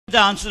The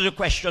answer to the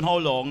question, how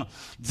long?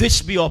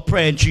 This be your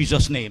prayer in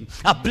Jesus' name.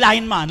 A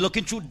blind man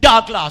looking through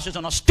dark glasses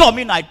on a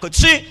stormy night could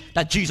see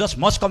that Jesus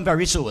must come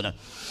very soon.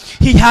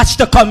 He has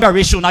to come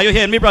very soon. Are you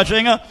hearing me,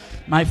 brother?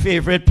 My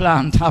favorite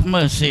plant, have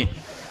mercy.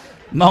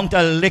 Mount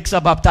Elixir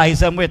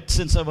baptize them with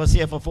since I was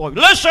here for 4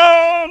 years.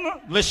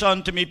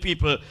 Listen to me,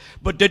 people.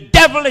 But the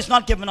devil is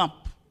not giving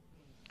up.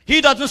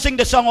 He doesn't sing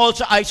the song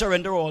also, I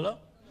surrender all.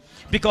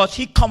 Because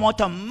he come out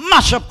to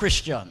mash up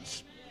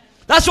Christians.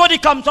 That's what he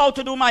comes out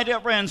to do, my dear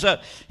friends.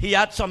 He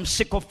had some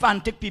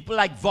sycophantic people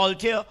like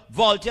Voltaire.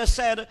 Voltaire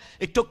said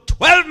it took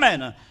 12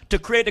 men to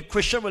create a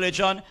Christian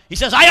religion. He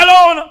says, I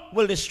alone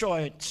will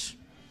destroy it.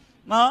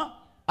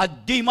 A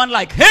demon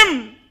like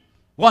him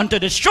wanted to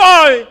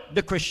destroy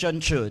the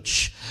Christian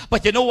church.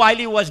 But you know, while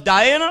he was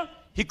dying,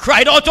 he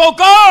cried out, oh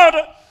God!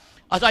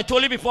 As I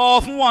told you before, I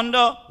often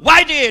wonder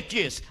why the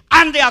atheists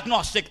and the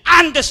agnostic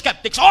and the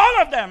skeptics,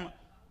 all of them,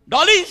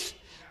 dollies,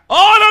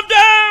 all of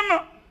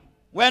them,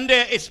 when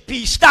there is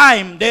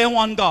peacetime, they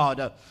want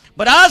God.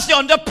 But as they're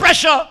under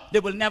pressure, they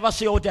will never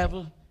say, oh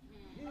devil.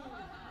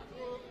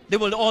 They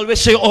will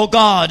always say, oh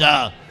God.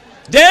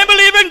 They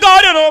believe in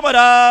God, you know, but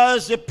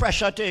as the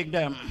pressure take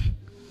them.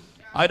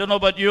 I don't know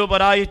about you,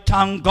 but I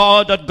thank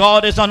God that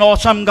God is an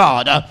awesome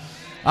God. I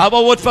have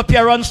a word for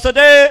parents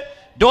today.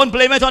 Don't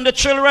blame it on the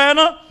children.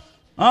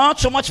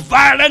 So much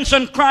violence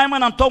and crime,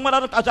 and I'm talking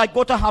about it as I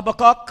go to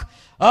Habakkuk.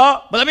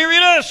 But let me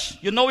read this.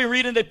 You know, we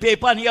read in the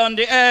paper and here on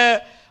the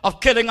air of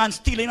killing and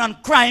stealing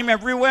and crime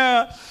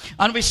everywhere.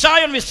 And we sigh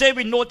and we say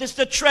we notice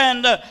the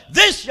trend.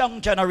 This young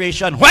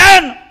generation,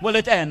 when will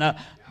it end?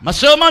 My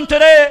sermon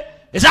today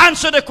is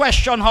answer the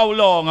question, how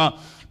long?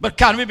 But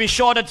can we be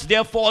sure that it's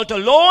their fault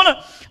alone?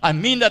 I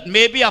mean that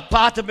maybe a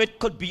part of it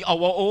could be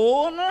our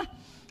own.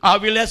 Are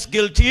we less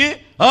guilty?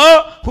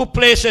 Who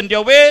place in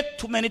their way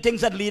too many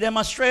things that lead them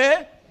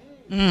astray?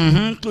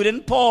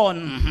 Including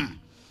porn.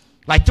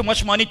 Like too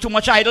much money, too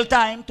much idle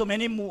time, too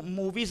many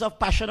movies of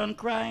passion and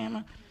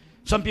crime.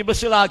 Some people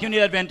still argue in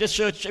the Adventist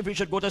church if we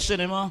should go to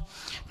cinema.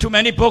 Too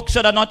many books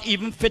that are not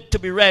even fit to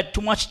be read.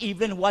 Too much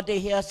evil in what they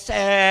hear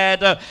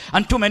said.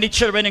 And too many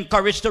children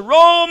encouraged to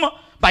roam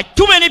by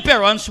too many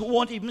parents who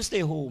won't even stay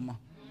home.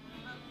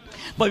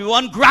 But we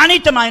want granny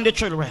to mind the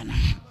children.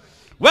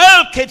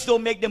 Well, kids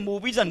don't make the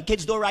movies and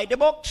kids don't write the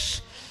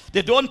books.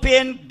 They don't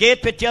paint gay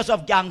pictures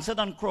of gangsters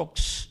and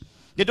crooks.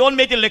 They don't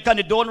make the liquor and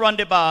they don't run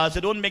the bars.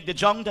 They don't make the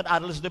junk that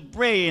addles the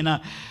brain.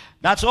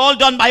 That's all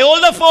done by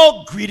older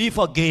folk, greedy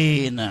for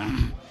gain.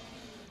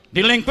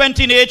 Delinquent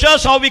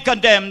teenagers, how we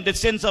condemn the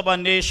sins of our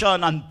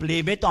nation and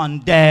blame it on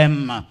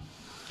them.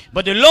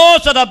 But the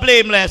laws that are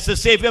blameless, the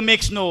Savior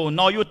makes known.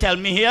 Now you tell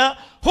me here,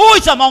 who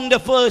is among the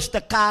first to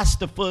cast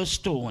the first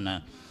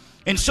stone?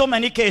 In so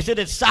many cases,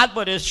 it's sad,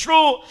 but it's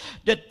true.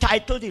 The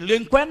title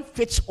delinquent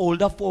fits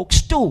older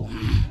folks too.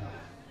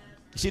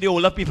 You see the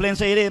older people and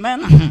say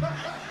amen?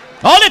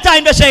 All the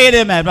time they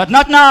say amen, but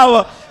not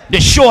now. They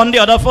show on the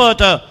other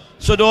foot.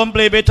 So don't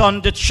blame it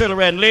on the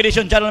children. Ladies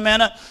and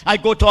gentlemen, I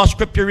go to our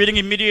scripture reading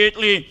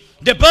immediately.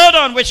 The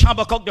burden which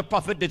Habakkuk the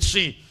prophet did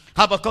see.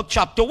 Habakkuk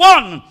chapter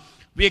 1.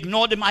 We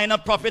ignore the minor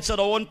prophets at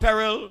our own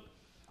peril.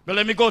 But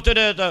let me go to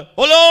the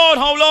oh Lord,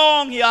 how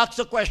long? He asks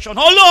the question,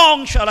 how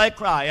long shall I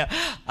cry?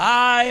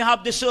 I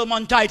have the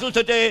sermon title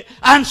today,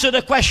 answer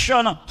the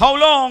question, how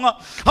long?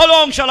 How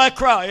long shall I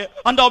cry,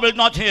 and thou wilt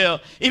not hear?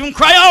 Even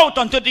cry out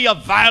unto thee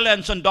of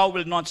violence, and thou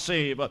wilt not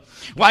save.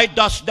 Why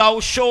dost thou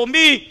show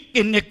me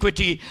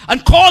iniquity,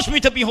 and cause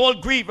me to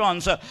behold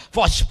grievance?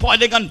 For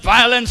spoiling and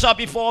violence are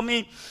before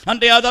me,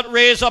 and they are that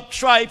raise up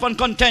strife and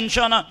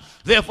contention.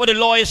 Therefore the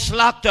law is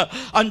slacked,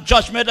 and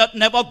judgment that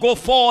never go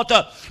forth.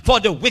 For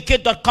the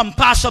wicked that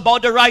compass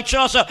about the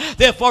righteous,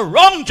 therefore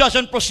wrong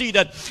judgment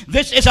proceeded.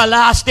 This is a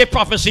last day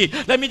prophecy.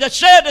 Let me just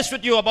share this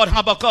with you about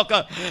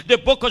Habakkuk. The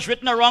book was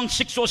written around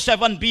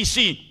 607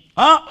 BC.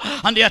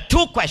 And there are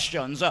two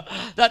questions that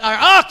are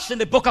asked in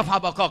the book of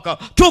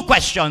Habakkuk. Two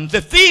questions.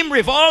 The theme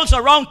revolves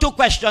around two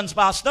questions,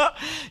 Pastor.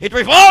 It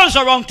revolves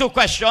around two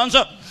questions.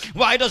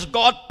 Why does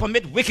God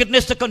permit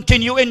wickedness to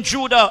continue in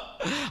Judah?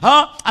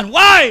 And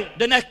why,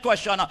 the next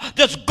question,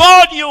 does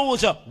God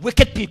use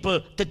wicked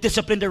people to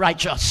discipline the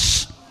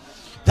righteous?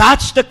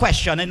 That's the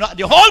question. In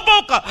the whole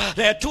book,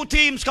 there are two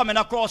themes coming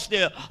across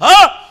there.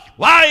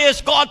 Why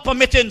is God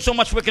permitting so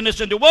much wickedness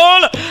in the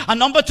world? And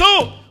number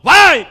two,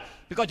 why?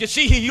 Because you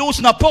see, he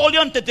used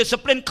Napoleon to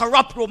discipline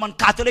corrupt Roman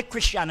Catholic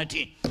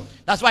Christianity.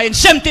 That's why in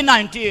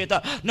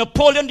 1798,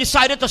 Napoleon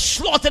decided to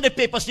slaughter the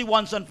papacy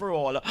once and for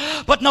all.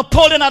 But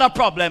Napoleon had a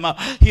problem.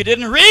 He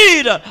didn't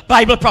read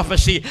Bible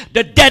prophecy.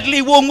 The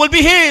deadly wound will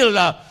be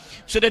healed.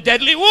 So the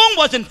deadly wound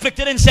was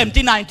inflicted in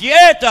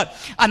 1798.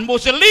 And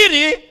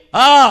Mussolini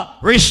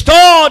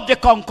restored the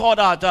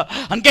Concordat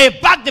and gave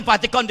back the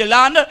Vatican the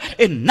land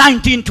in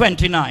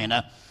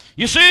 1929.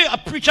 You see, a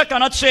preacher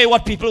cannot say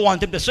what people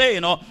want him to say,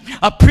 you know.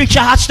 A preacher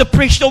has to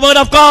preach the word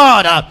of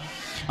God.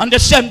 And the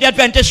Seventh-day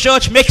Adventist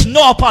Church makes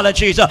no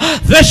apologies.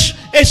 This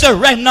is a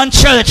remnant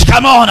church.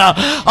 Come on,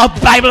 a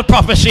Bible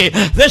prophecy.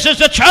 This is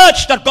the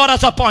church that God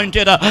has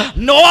appointed.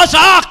 Noah's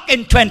Ark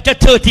in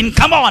 2013.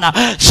 Come on,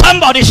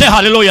 somebody say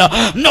hallelujah.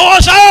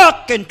 Noah's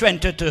Ark in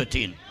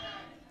 2013.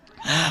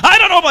 I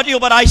don't know about you,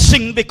 but I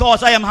sing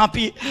because I am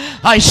happy.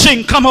 I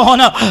sing, come on,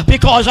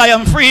 because I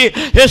am free.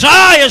 His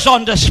eye is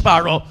on the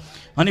sparrow,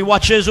 and he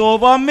watches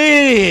over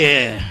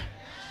me.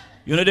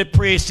 You know, the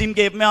praise team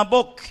gave me a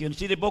book. You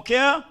see the book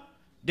here?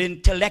 The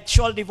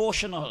Intellectual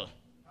Devotional.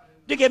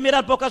 They gave me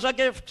that book as a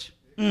gift.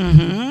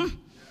 I'm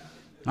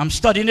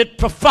studying it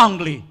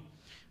profoundly.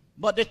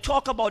 But they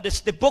talk about this.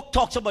 The book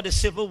talks about the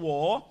Civil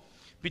War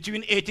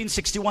between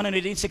 1861 and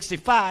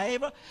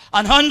 1865.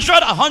 And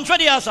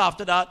 100 years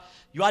after that,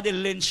 you had the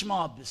lynch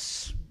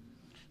mobs,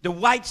 the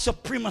white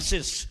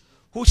supremacists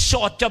who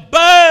sought to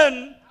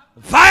burn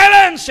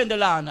violence in the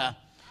land.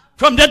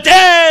 From the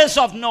days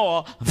of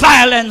Noah,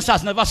 violence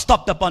has never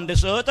stopped upon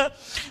this earth.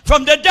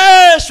 From the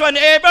days when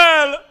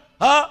Abel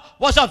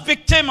was a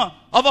victim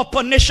of a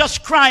pernicious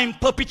crime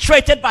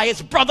perpetrated by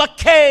his brother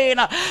Cain,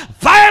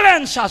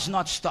 violence has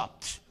not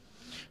stopped.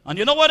 And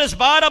you know what is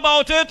bad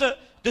about it?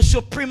 The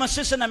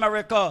supremacists in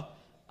America,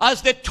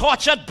 as they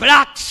tortured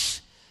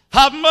blacks,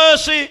 have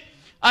mercy,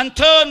 and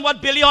turn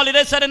what Billie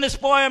Holiday said in his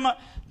poem,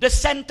 the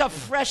scent of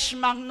fresh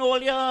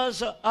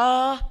magnolias,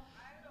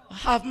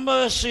 have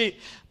mercy,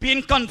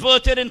 being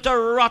converted into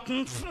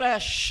rotten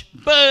flesh,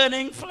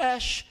 burning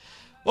flesh.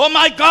 Oh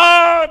my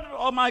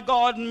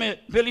God,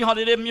 Billie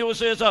Holiday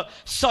muses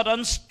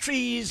southern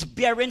trees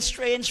bearing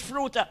strange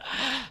fruit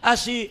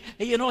as he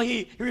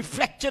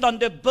reflected on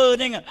the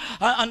burning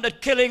and the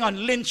killing and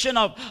lynching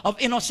of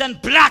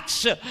innocent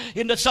blacks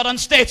in the southern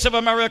states of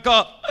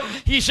America.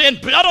 He's saying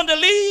blood on the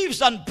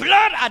leaves and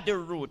blood at the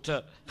root.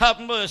 Have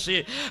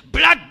mercy.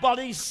 Black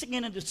bodies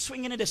swinging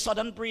in the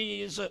southern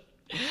breeze.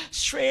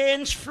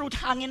 Strange fruit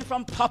hanging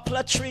from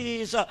poplar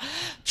trees.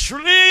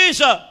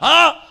 Trees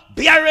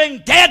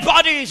bearing dead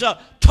bodies,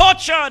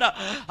 tortured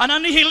and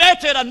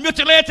annihilated and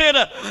mutilated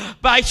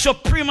by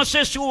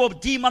supremacists who were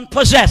demon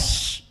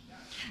possessed.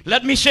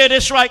 Let me say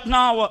this right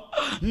now.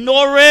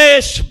 No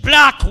race,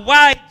 black,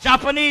 white,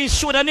 Japanese,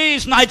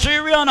 Sudanese,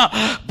 Nigerian,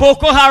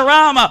 Boko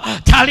Haram,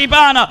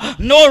 Taliban,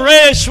 no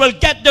race will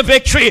get the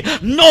victory.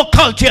 No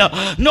culture,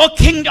 no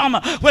kingdom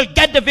will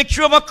get the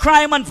victory over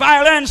crime and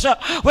violence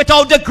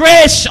without the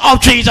grace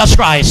of Jesus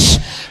Christ.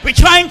 We're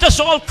trying to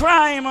solve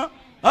crime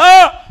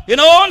in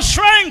our own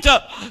strength.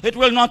 It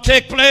will not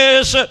take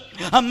place.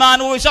 A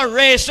man who is a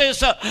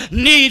racist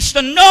needs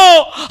to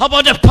know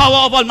about the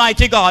power of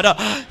Almighty God.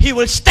 He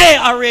will stay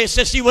a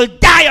racist. He will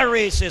die a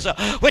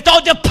racist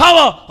without the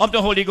power of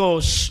the Holy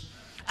Ghost.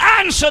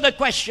 Answer the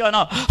question.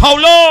 How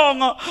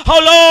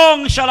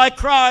long shall I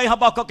cry?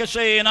 Habakkuk is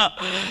saying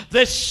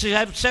this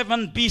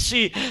 7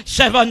 BC,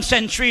 7th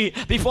century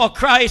before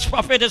Christ.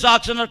 Prophet is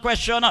asking the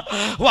question,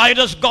 why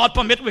does God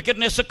permit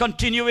wickedness to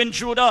continue in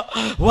Judah?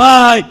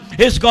 Why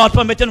is God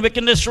permitting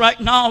wickedness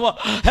right now?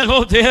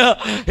 Hello there.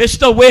 It's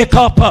to wake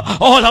up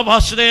all of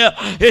us there.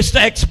 It's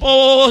to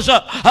expose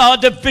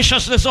the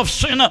viciousness of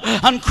sin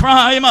and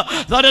crime.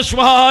 That is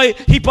why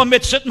he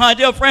permits it, my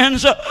dear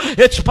friends.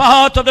 It's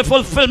part of the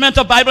fulfillment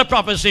of Bible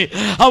prophecy.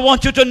 I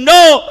want you to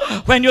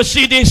know, when you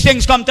see these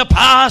things come to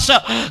pass,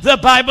 the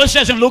Bible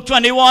says in Luke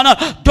 21,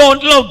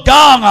 don't look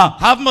down.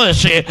 Have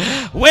mercy.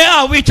 Where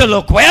are we to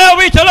look? Where are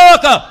we to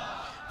look?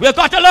 We've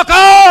got to look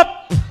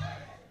up.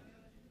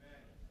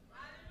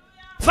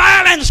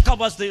 Violence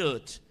covers the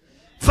earth.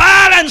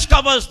 Violence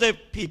covers the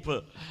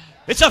people.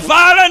 It's a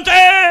violent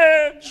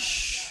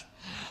age.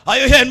 Are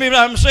you hearing me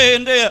what I'm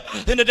saying there?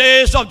 In the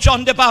days of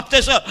John the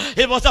Baptist,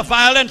 it was a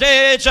violent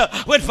age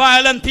with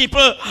violent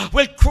people,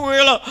 with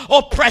cruel,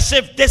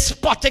 oppressive,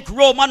 despotic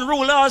Roman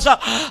rulers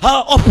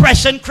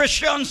oppressing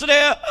Christians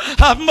there.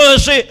 Have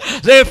mercy.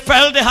 They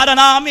felt they had an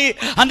army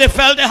and they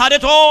felt they had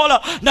it all,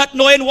 not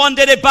knowing one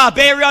day the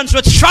barbarians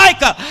would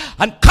strike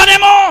and cut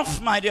them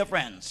off, my dear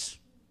friends.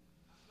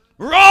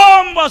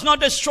 Rome was not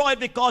destroyed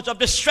because of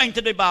the strength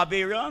of the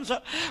barbarians.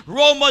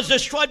 Rome was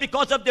destroyed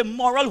because of the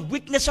moral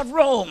weakness of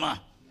Rome.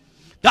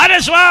 That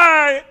is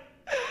why,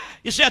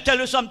 you see, I tell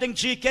you something,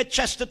 G.K.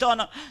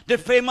 Chesterton, the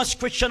famous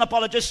Christian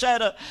apologist, said,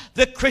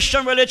 the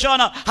Christian religion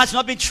has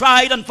not been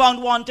tried and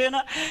found wanting.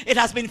 It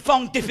has been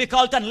found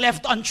difficult and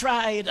left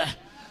untried.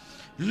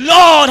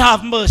 Lord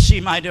have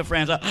mercy, my dear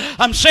friends.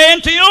 I'm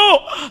saying to you,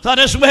 that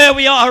is where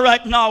we are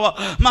right now.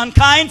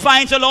 Mankind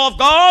finds the law of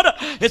God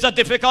is a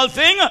difficult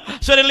thing,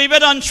 so they leave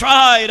it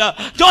untried.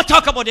 Don't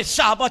talk about the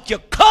Sabbath. You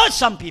curse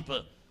some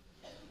people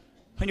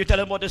when you tell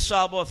them about the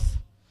Sabbath.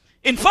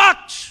 In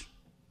fact,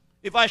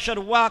 if I should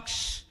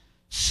wax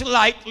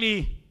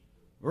slightly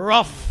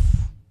rough,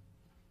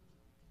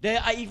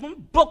 there are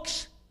even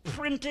books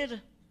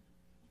printed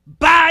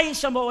by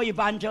some of our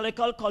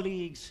evangelical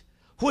colleagues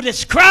who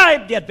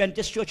describe the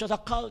Adventist Church as a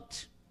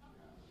cult.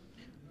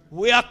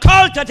 We are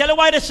cult. I tell you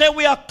why they say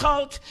we are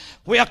cult.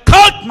 We are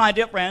cult, my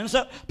dear friends,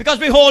 because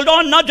we hold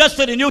on not just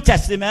to the New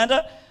Testament,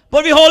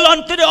 but we hold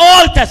on to the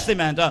Old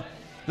Testament.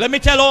 Let me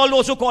tell all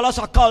those who call us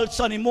a cult,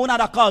 Sonny Moon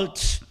are a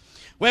cult.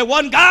 where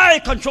one guy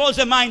controls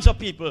the minds of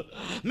people.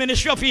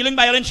 Ministry of Healing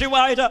by Ellen G.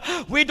 White.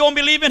 We don't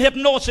believe in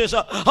hypnosis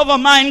of a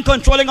mind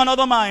controlling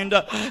another mind.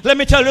 Let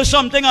me tell you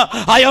something.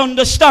 I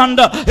understand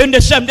in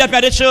the Seventh-day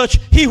Adventist Church,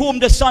 he whom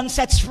the Son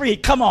sets free.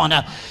 Come on.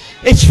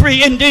 It's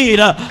free indeed.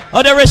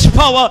 There is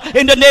power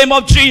in the name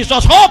of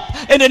Jesus.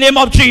 Hope in the name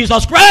of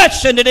Jesus.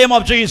 Grace in the name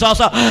of Jesus.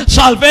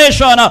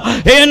 Salvation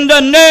in the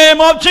name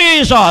of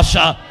Jesus.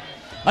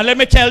 And let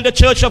me tell the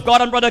church of God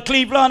and Brother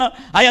Cleveland,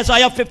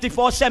 Isaiah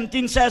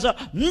 54:17 says,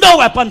 no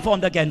weapon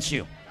formed against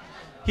you.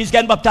 He's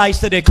getting baptized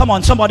today. Come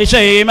on, somebody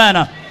say amen.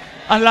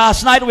 And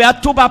last night we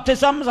had 2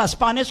 baptisms, a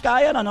Spanish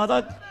guy and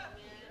another.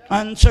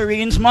 And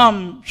Serene's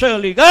mom,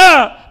 Shirley,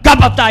 got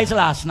baptized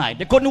last night.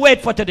 They couldn't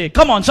wait for today.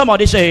 Come on,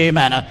 somebody say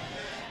amen.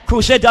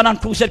 Crusade done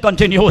and crusade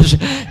continues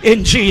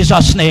in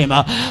Jesus' name.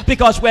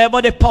 Because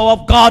wherever the power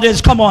of God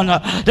is, come on,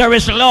 there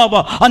is love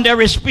and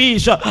there is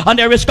peace and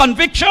there is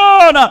conviction.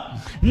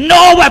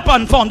 No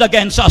weapon formed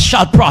against us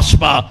shall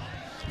prosper.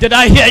 Did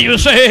I hear you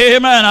say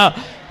amen?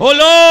 Oh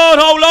Lord,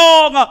 how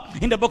long?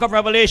 In the book of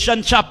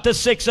Revelation chapter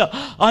 6,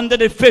 under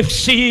the 5th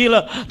seal,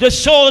 the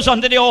souls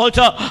under the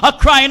altar are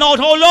crying out,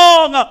 how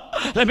long?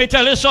 Let me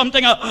tell you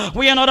something.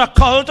 We are not a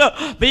cult.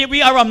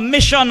 We are a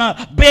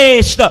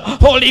mission-based,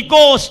 Holy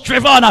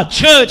Ghost-driven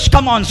church.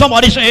 Come on,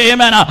 somebody say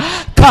amen.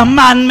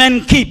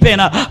 Commandment-keeping,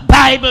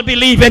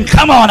 Bible-believing.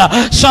 Come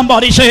on,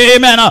 somebody say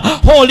amen.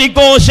 Holy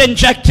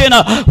Ghost-injecting.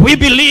 We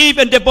believe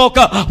in the book.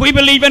 We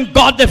believe in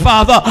God the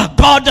Father,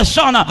 God the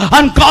Son,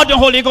 and God the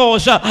Holy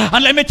Ghost.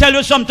 And let me tell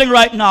you something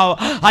right now.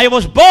 I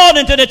was born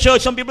into the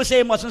church. Some people say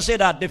you mustn't say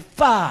that. The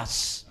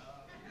fast,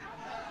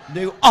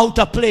 the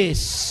outer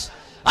place.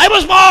 I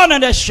was born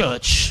in this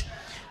church.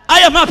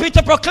 I am happy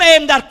to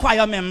proclaim that,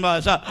 choir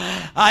members.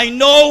 I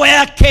know where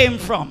I came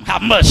from.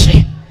 Have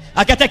mercy.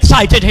 I get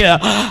excited here.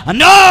 I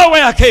know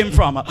where I came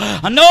from.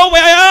 I know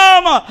where I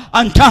am.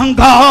 And thank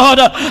God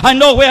I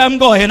know where I'm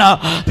going.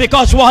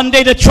 Because one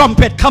day the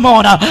trumpet, come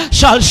on,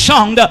 shall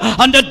sound.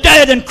 And the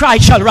dead in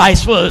Christ shall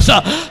rise first.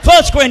 1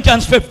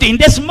 Corinthians 15.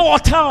 This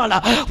mortal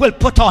will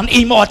put on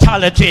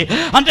immortality.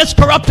 And this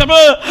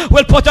corruptible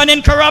will put on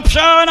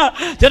incorruption.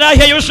 Did I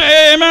hear you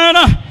say amen?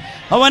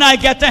 When I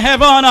get to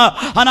heaven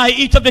and I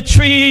eat of the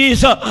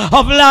trees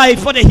of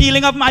life for the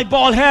healing of my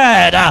bald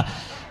head,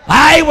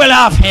 I will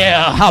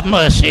have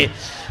mercy.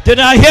 Did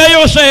I hear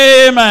you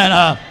say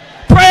amen?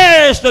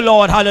 Praise the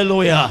Lord.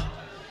 Hallelujah.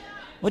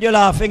 What are you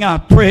laughing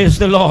at? Praise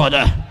the Lord.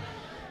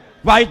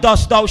 Why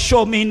dost thou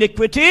show me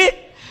iniquity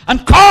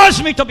and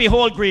cause me to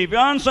behold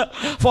grievance?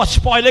 For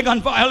spoiling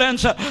and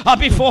violence are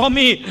before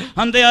me,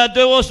 and there are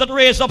those that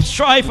raise up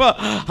strife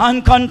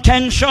and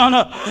contention.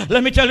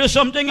 Let me tell you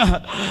something.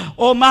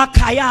 Omar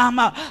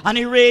Khayyam, an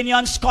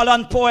Iranian scholar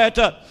and poet,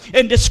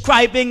 in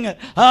describing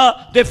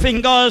the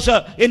fingers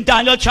in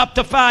Daniel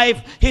chapter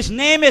 5, his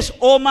name is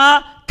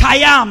Omar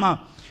Khayyam.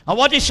 And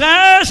what he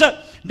says,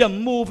 the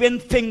moving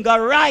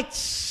finger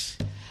writes,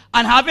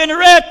 and having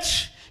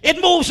writ,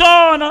 it moves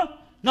on.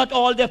 Not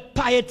all the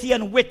piety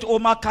and wit,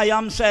 Omar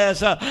Khayyam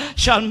says,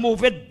 shall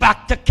move it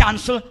back to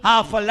cancel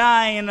half a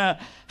line.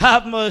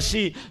 Have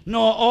mercy.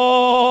 Nor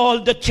all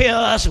the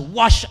tears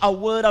wash a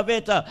word of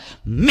it.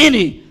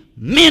 Many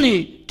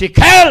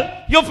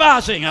tikel your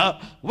fasting.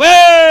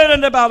 Where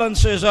in the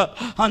balances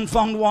and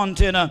found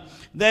wanting.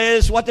 There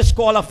is what is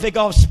called a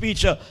figure of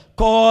speech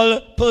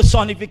called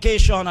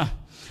personification.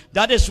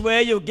 That is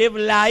where you give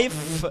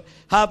life,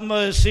 have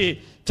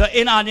mercy, to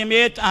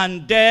inanimate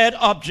and dead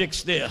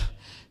objects there.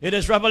 It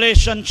is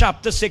Revelation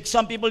chapter 6.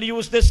 Some people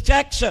use this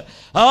text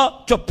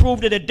to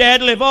prove that the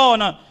dead live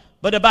on.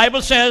 But the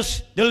Bible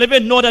says the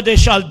living know that they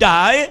shall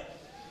die.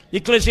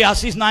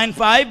 Ecclesiastes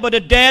 9:5. But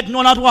the dead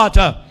know not what?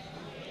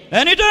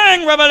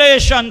 Anything.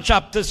 Revelation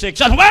chapter 6.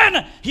 And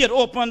when he had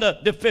opened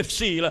the 5th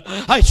seal,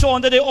 I saw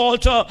under the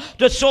altar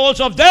the souls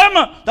of them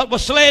that were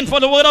slain for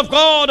the word of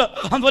God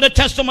and for the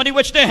testimony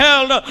which they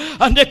held.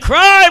 And they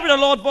cried with a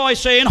loud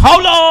voice, saying,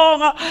 how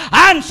long?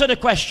 Answer the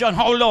question,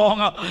 how long?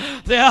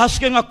 They're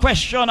asking a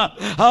question.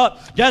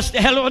 Just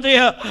hello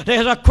there.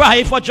 There's a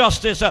cry for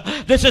justice.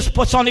 This is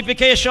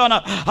personification.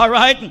 All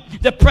right.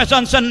 The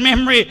presence and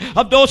memory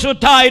of those who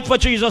died for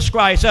Jesus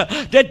Christ.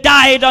 They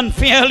died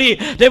unfairly.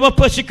 They were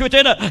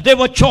persecuted. They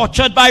were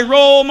tortured by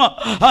Rome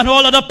and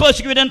all other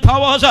persecuting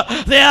powers.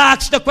 They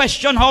asked the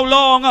question, how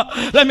long?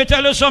 Let me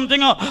tell you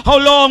something. How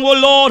long, O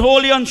Lord,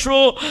 holy and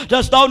true,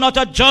 dost thou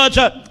not judge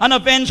and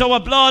avenge our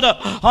blood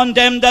on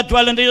them that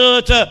dwell in the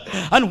earth?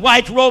 And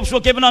white robes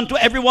were given unto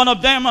every one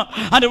of them.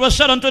 And it was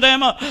said unto them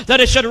that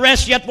they should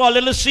rest yet for a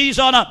little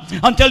season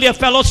until their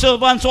fellow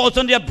servants also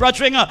and their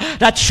brethren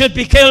that should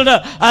be killed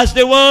as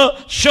they were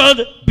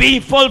should be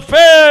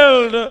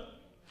fulfilled.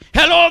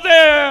 Hello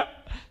there.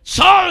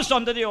 Souls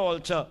under the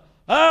altar.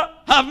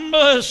 Have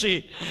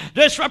mercy.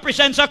 This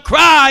represents a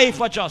cry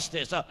for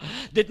justice.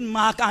 Didn't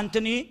Mark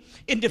Antony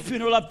in the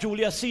funeral of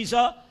Julius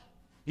Caesar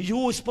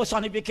use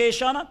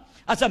personification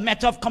as a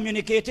method of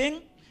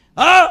communicating?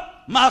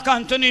 Mark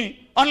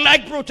Antony,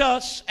 unlike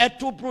Brutus, et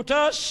tu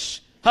Brutus,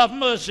 have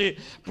mercy.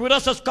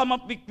 Brutus has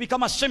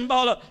become a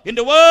symbol in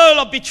the world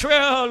of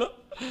betrayal.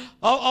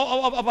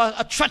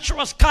 a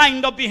treacherous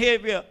kind of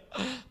behavior.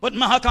 But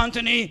Mark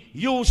Antony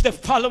used the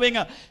following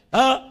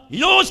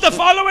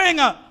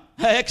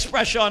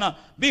expression.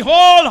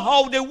 Behold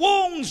how the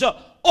wounds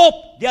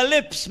open their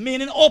lips,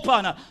 meaning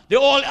open. The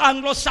old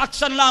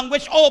Anglo-Saxon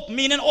language, open,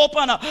 meaning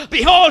open.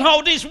 Behold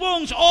how these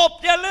wounds open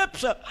their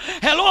lips.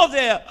 Hello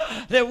there.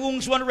 The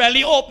wounds weren't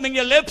really opening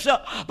their lips,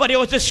 but he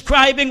was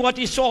describing what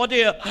he saw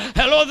there.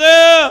 Hello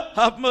there.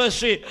 Have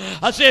mercy.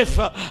 As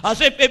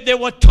if they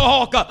would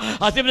talk,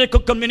 as if they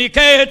could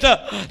communicate,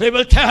 they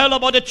will tell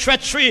about the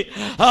treachery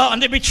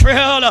and the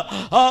betrayal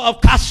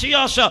of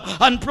Cassius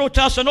and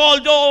Brutus and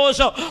all those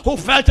who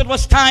felt it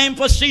was time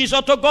for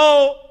Caesar to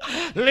go.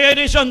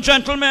 Ladies and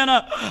gentlemen,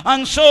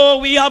 and so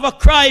we have a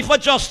cry for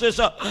justice,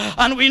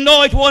 and we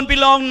know it won't be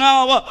long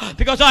now,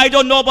 because I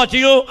don't know about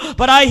you,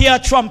 but I hear a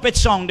trumpet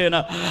sounding.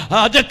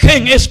 The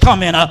king is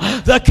coming.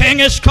 The king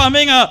is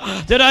coming.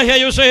 Did I hear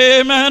you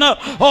say amen?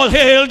 All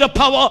hail the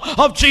power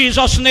of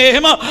Jesus'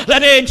 name.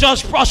 Let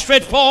angels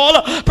prostrate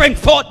fall, bring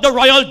forth the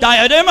royal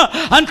diadem,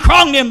 and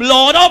crown him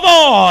Lord of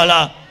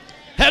all.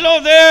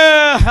 Hello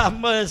there, have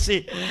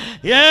mercy.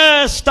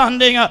 Yes,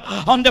 standing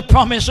on the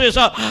promises.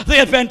 The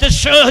Adventist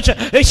Church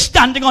is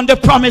standing on the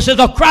promises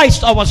of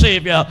Christ our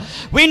Savior.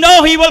 We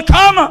know he will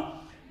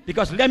come.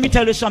 Because let me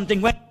tell you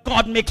something. When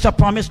God makes a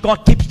promise,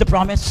 God keeps the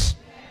promise.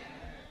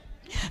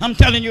 I'm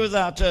telling you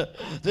that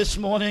this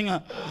morning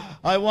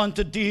I want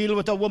to deal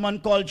with a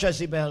woman called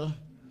Jezebel.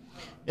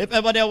 If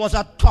ever there was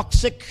a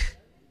toxic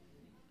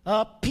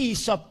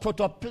piece of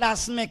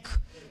protoplasmic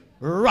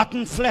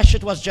rotten flesh,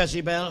 it was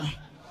Jezebel.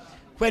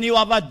 When you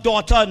have a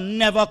daughter,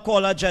 never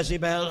call her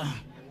Jezebel.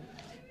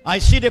 I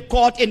see the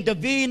court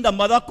intervene. The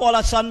mother called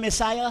her son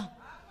Messiah.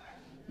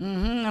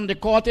 And the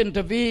court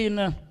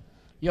intervene.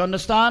 You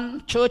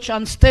understand? Church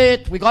and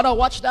state. We got to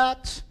watch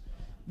that.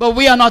 But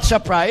we are not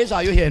surprised.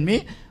 Are you hearing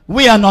me?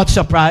 We are not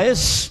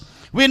surprised.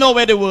 We know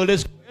where the world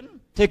is going.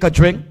 Take a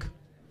drink.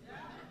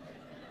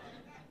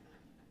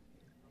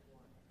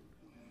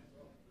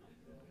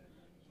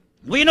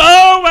 We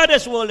know where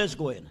this world is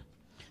going.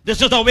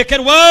 This is a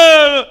wicked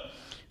world.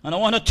 And I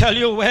want to tell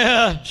you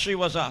where she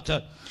was at.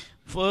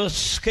 1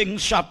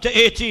 Kings chapter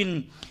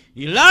 18.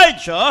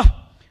 Elijah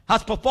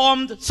has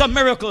performed some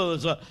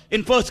miracles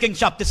in 1 Kings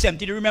chapter 17.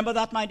 Do you remember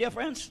that, my dear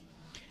friends?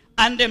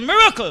 And the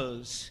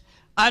miracles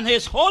and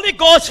his Holy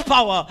Ghost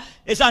power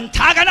is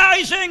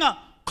antagonizing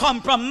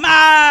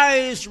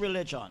compromised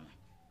religion.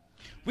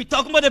 We're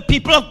talking about the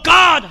people of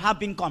God have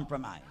been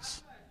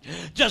compromised.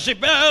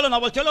 Jezebel, and I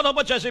will tell you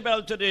about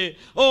Jezebel today.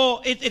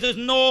 Oh, it is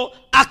no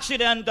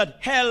accident that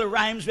hell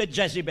rhymes with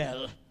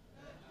Jezebel.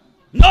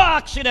 No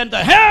accident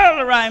that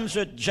hell rhymes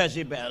with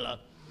Jezebel.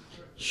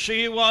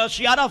 She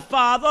had a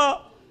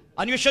father,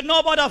 and you should know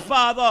about her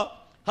father.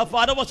 Her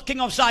father was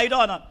king of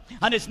Sidon,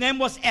 and his name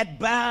was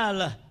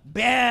Baal.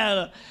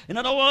 In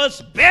other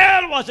words,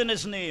 Baal was in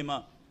his name.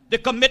 The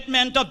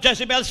commitment of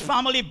Jezebel's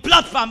family,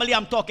 blood family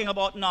I'm talking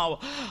about now.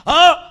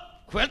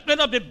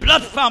 Commitment of the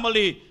blood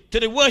family to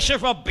the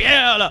worship of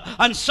Baal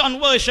and sun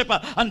worship.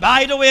 And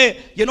by the way,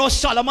 you know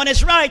Solomon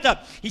is right.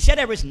 He said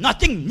there is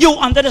nothing new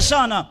under the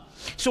sun.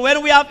 So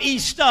when we have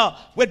Easter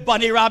with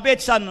bunny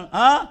rabbits and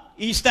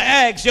Easter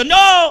eggs, you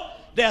know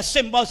they are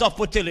symbols of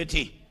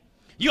fertility.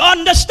 You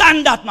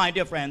understand that, my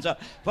dear friends.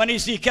 When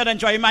Ezekiel and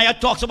Jeremiah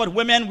talks about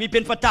women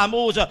weeping for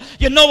Tammuz,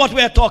 you know what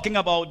we are talking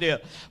about there.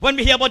 When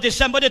we hear about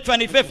December the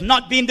 25th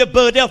not being the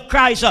birthday of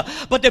Christ,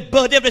 but the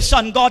birthday of the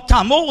sun god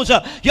Tammuz,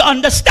 you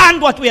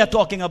understand what we are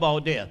talking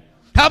about there.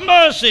 Have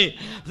mercy.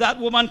 That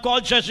woman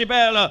called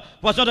Jezebel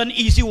was not an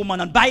easy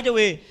woman. And by the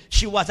way,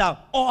 she was an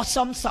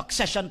awesome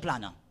succession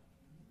planner.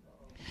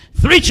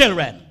 3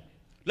 children.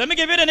 Let me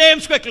give you the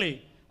names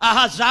quickly.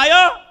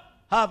 Ahaziah,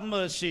 have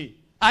mercy.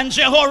 And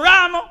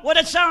Jehoram were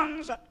the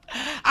sons.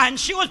 And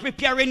she was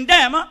preparing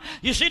them.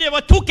 You see, there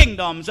were 2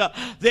 kingdoms.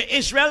 The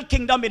Israel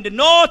kingdom in the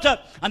north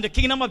and the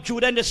kingdom of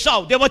Judah in the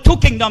south. There were 2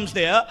 kingdoms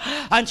there.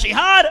 And she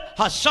had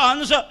her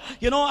sons.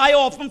 You know, I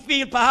often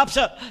feel perhaps,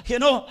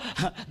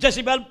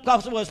 Jezebel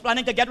was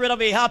planning to get rid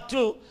of Ahab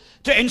too,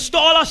 to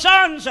install her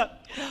sons.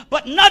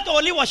 But not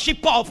only was she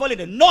powerful in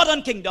the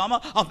northern kingdom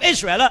of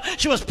Israel,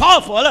 she was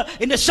powerful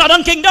in the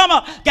southern kingdom.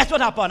 Guess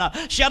what happened?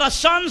 She had her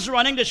sons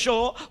running the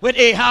show with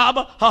Ahab,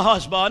 her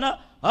husband.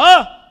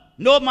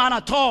 No man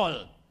at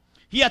all.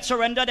 He had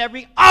surrendered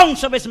every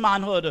ounce of his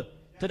manhood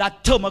to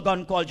that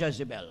termagant called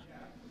Jezebel.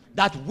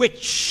 That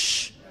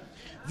witch.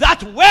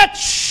 That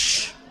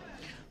witch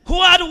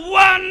who had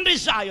one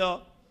desire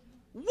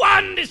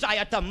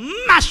to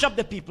mash up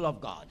the people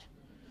of God.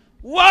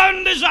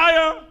 One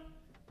desire.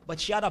 But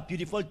she had a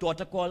beautiful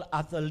daughter called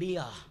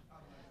Athaliah.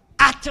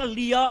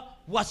 Athaliah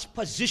was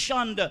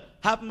positioned,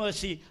 have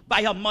mercy,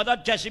 by her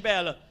mother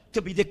Jezebel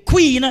to be the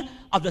queen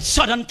of the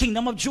southern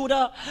kingdom of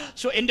Judah.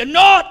 So in the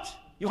north,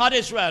 you had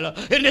Israel.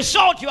 In the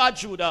south, you had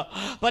Judah.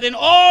 But in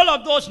all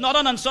of those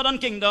northern and southern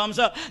kingdoms,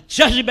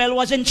 Jezebel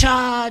was in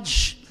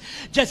charge.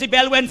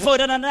 Jezebel went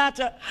further than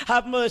that.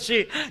 Have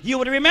mercy. You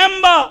would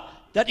remember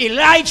that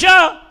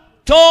Elijah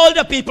told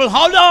the people,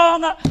 how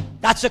long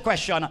That's the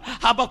question.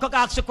 Habakkuk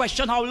asks the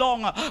question, how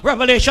long?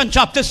 Revelation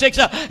chapter 6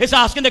 is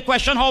asking the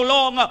question, how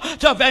long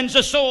to avenge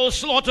the souls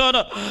slaughtered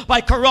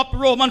by corrupt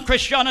Roman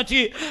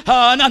Christianity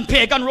and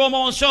pagan Rome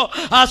also.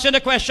 Asking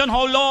the question,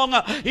 how long?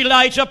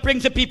 Elijah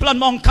brings the people on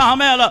Mount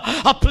Carmel,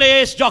 a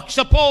place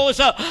juxtaposed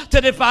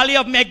to the valley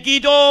of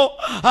Megiddo.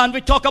 And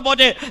we talk about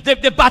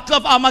the battle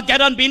of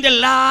Armageddon being the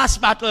last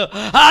battle.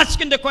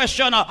 Asking the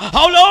question,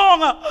 how long?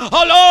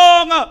 How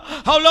long?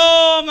 How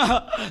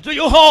long do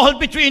you hold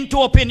between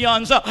two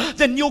opinions?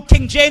 The New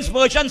King James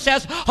Version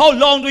says, how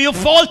long do you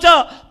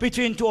falter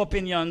between two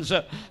opinions?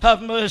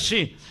 Have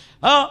mercy.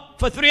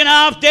 For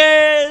 3.5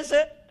 days,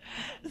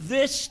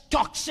 this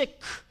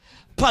toxic,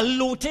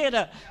 polluted,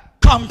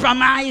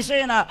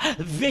 compromising,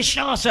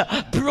 vicious,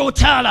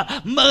 brutal,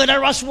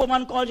 murderous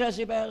woman called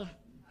Jezebel,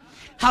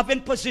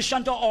 having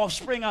positioned her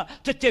offspring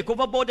to take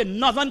over both the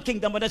northern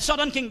kingdom and the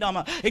southern kingdom.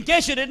 In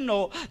case you didn't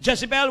know,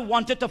 Jezebel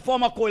wanted to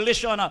form a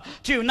coalition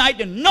to unite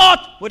the north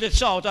with the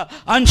south,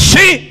 and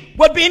she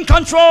would be in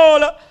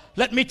control.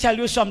 Let me tell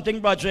you something,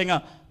 brethren.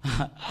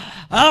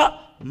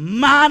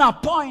 Man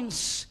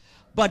appoints,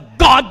 but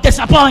God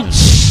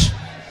disappoints.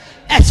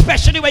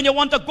 Especially when you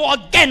want to go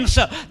against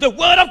the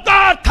word of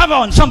God. Come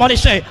on, somebody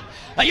say.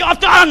 You have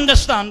to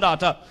understand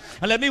that.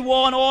 And let me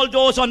warn all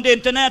those on the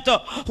internet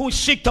who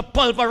seek to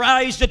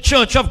pulverize the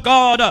church of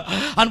God.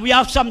 And we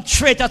have some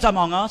traitors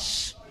among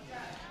us.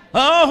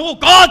 Who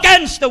go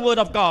against the word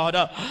of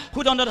God,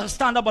 who don't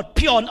understand about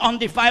pure and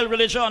undefiled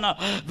religion,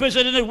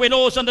 visiting the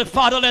widows and the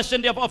fatherless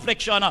in their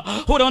affliction,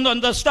 who don't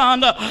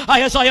understand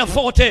Isaiah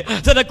 40,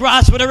 that the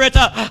grass withereth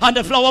and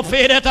the flower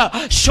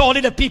fadeth.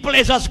 Surely the people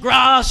is as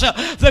grass,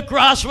 the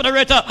grass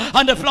withereth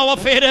and the flower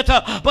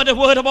fadeth, but the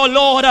word of our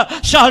Lord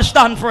shall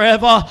stand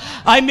forever.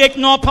 I make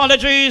no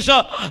apologies.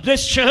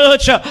 This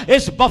church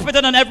is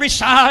buffeted on every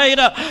side.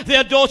 There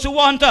are those who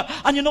want,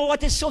 and you know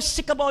what is so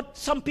sick about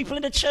some people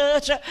in the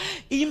church?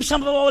 Even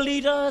some of our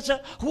leaders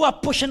who are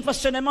pushing for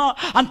cinema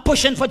and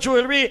pushing for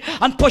jewelry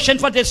and pushing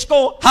for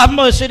disco, have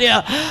mercy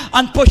there,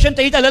 and pushing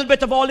to eat a little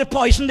bit of all the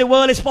poison the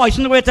world is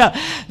poisoned with.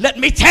 Let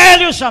me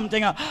tell you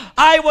something.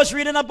 I was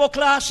reading a book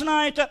last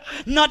night,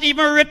 not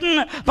even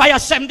written by a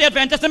Seventh-day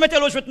Adventist. Let me tell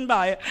you who it's written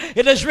by.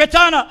 It is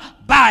written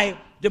by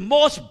the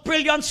most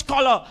brilliant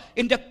scholar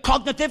in the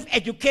cognitive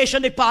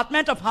education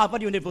department of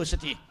Harvard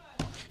University.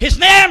 His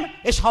name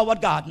is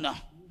Howard Gardner.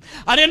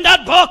 And in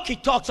that book, he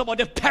talks about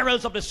the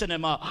perils of the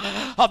cinema,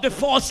 of the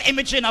false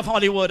imaging of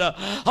Hollywood,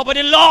 about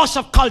the loss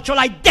of cultural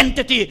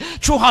identity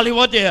through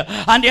Hollywood there.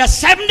 And there are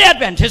Seventh-day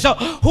Adventists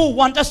who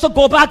want us to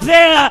go back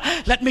there.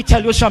 Let me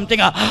tell you something.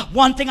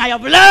 One thing I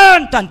have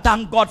learned, and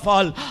thank God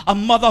for a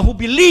mother who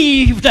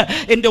believed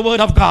in the word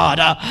of God.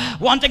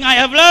 One thing I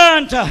have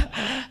learned,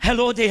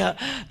 hello there,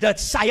 that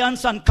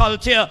science and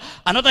culture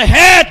are not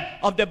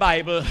ahead of the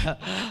Bible,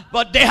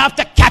 but they have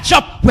to catch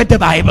up with the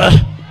Bible.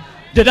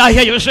 Did I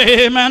hear you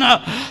say amen?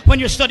 When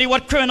you study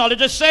what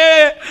criminologists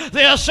say,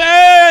 they are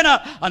saying,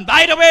 and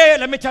by the way,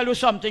 let me tell you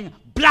something,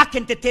 black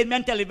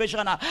entertainment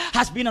television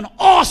has been an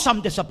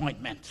awesome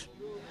disappointment.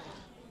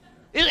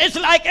 It's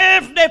like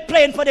if they're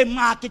playing for the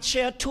market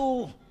share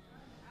too.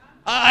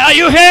 Are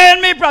you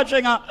hearing me, brother?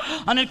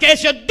 And in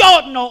case you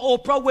don't know,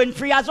 Oprah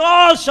Winfrey has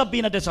also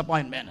been a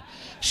disappointment.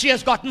 She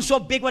has gotten so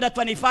big with a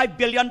 $25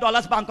 billion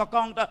bank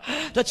account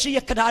that she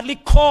could hardly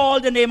call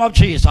the name of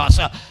Jesus.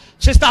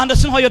 Sister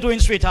Anderson, how you doing,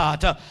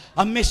 sweetheart?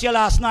 I missed you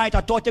last night.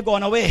 I thought you were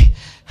going away.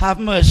 Have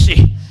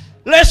mercy.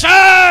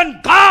 Listen,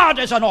 God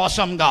is an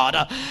awesome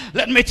God.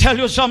 Let me tell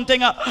you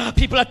something.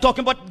 People are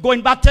talking about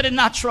going back to the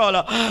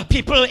natural.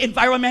 People,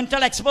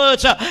 environmental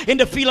experts in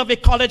the field of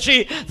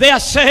ecology, they are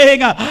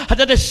saying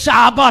that the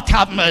Sabbath,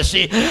 have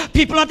mercy.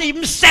 People not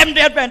even Seventh-day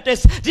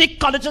Adventists, the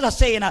ecologists are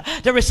saying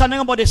there is something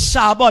about the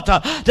Sabbath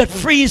that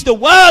frees the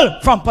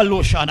world from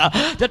pollution,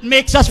 that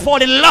makes us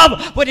fall in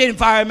love with the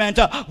environment.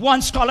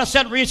 One scholar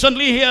said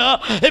recently here,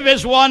 if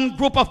there's one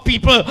group of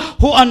people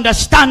who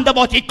understand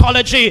about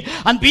ecology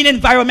and being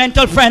environmental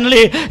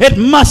friendly, it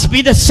must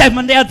be the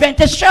Seventh-day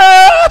Adventist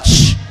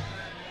church.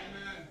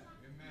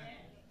 Amen.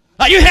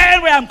 Are you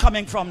hearing where I'm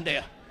coming from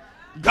there?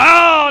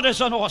 God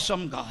is an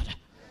awesome God.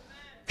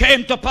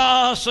 Came to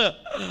pass,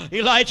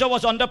 Elijah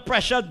was under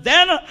pressure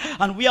then,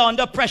 and we are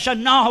under pressure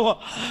now.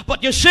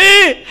 But you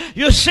see,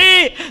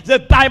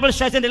 the Bible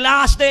says in the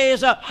last days,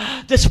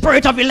 the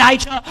spirit of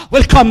Elijah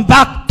will come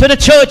back to the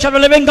church of the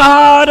living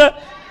God.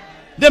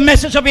 The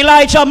message of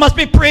Elijah must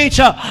be preached.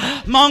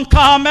 Mount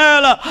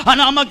Carmel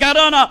and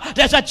Armageddon,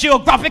 there's a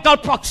geographical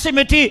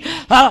proximity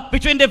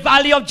between the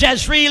valley of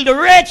Jezreel, the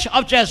ridge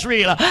of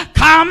Jezreel,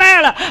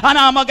 Carmel and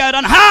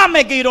Armageddon,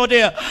 Megiddo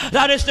there.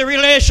 That is the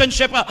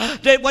relationship,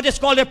 what is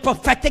called a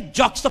prophetic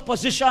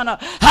juxtaposition,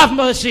 have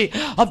mercy,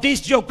 of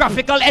these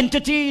geographical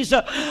entities.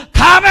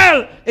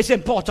 Carmel is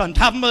important,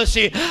 have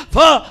mercy,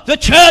 for the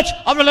church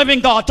of the living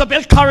God to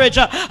build courage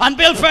and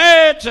build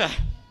faith.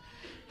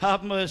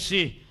 Have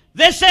mercy.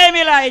 This same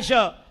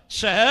Elijah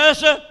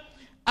says,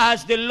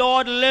 as the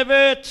Lord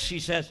liveth, he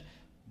says,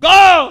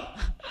 go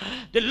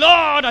the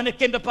Lord, and it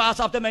came to pass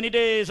after many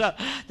days, that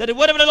the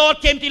word of the Lord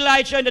came to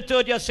Elijah in the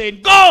 3rd year,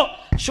 saying, Go,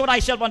 show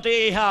thyself unto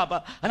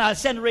Ahab, and I'll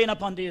send rain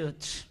upon the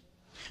earth.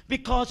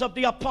 Because of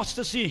the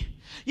apostasy.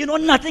 You know,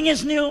 nothing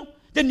is new.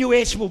 The New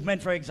Age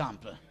movement, for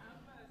example.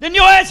 The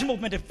New Age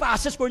movement, the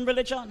fastest growing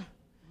religion.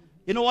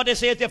 You know what they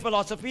say is their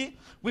philosophy?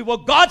 We were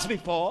gods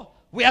before,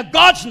 we are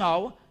gods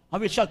now,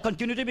 and we shall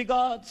continue to be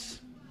gods.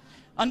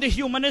 And the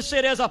humanists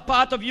say there's a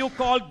part of you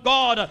called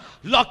God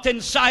locked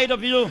inside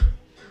of you.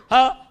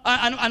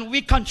 And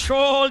we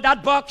control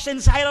that box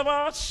inside of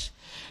us.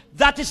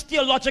 That is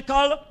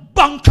theological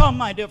bunkum,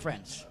 my dear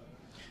friends.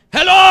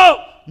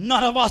 Hello?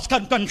 None of us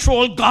can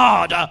control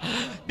God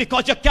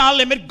because you can't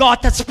limit God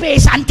to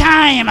space and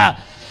time.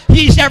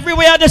 He's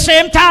everywhere at the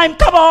same time.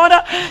 Come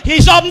on.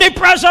 He's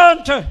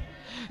omnipresent.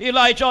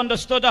 Elijah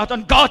understood that,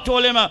 and God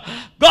told him,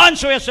 Go and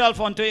show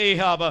yourself unto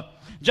Ahab.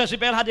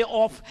 Jezebel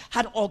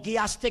had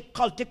orgiastic,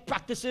 cultic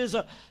practices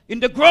in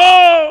the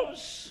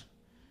groves.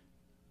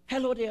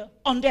 Hello there.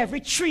 Under every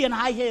tree and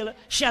high hill,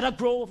 she had a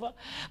grove.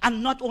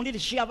 And not only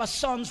did she have her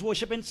sons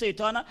worshiping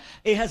Satan,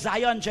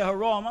 Ahaziah and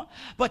Jehoram,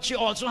 but she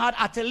also had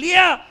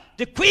Athaliah,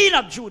 the queen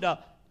of Judah,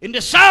 in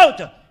the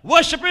south,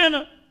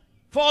 worshiping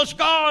false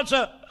gods.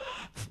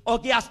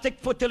 Orgiastic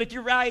fertility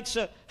rites,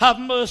 have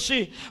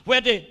mercy, where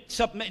they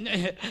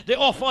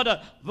offer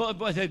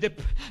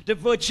the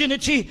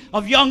virginity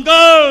of young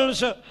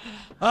girls,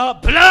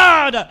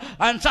 blood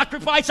and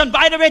sacrifice. And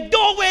by the way,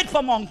 don't wait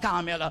for Mount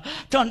Carmel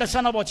to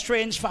understand about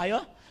strange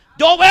fire.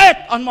 Don't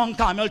wait on Mount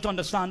Carmel to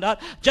understand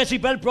that.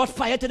 Jezebel brought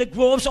fire to the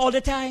groves all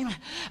the time,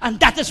 and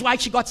that is why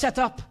she got set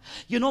up.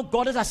 You know,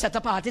 God is a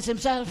set-up artist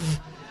himself.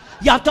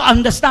 You have to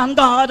understand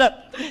God.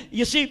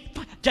 You see,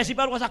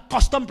 Jezebel was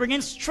accustomed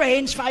bringing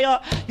strange fire.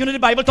 You know, the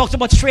Bible talks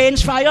about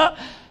strange fire.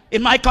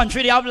 In my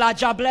country, they have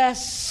Laja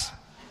Bless.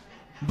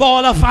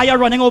 Ball of fire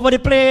running over the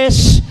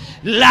place.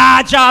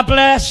 Laja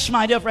Bless,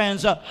 my dear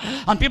friends.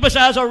 And people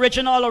say, it's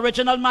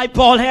original, my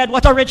bald head.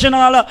 What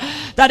original?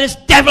 That is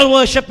devil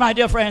worship, my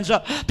dear friends.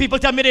 People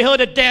tell me they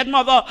heard a dead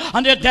mother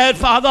and their dead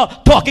father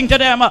talking to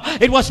them.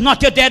 It was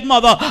not your dead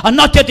mother and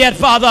not your dead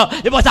father.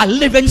 It was a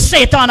living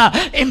Satan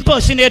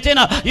impersonating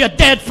your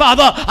dead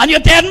father and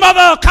your dead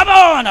mother. Come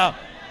on.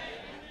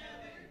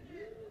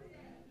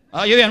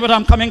 Are you hearing where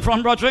I'm coming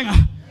from, brethren?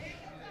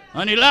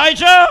 And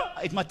Elijah,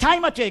 it's my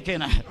time I'm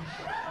taking.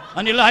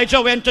 And Elijah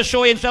went to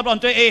show himself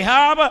unto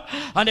Ahab,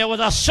 and there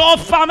was a sore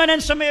famine in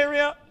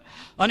Samaria.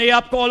 And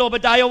Ahab called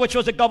Obadiah, which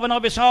was the governor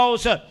of his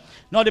house.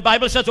 Now the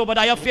Bible says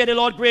Obadiah feared the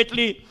Lord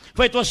greatly,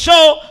 for it was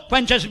so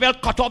when Jezebel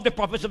cut off the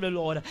prophets of the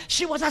Lord.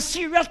 She was a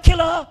serial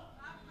killer.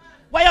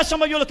 Why are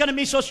some of you looking at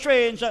me so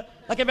strange?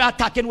 Like if you're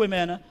attacking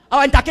women.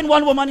 I'm attacking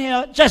one woman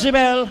here,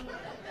 Jezebel.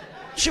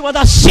 She was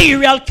a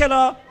serial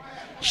killer.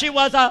 She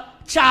was a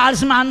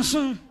Charles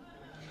Manson.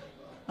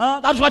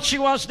 That's what she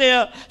was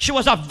there. She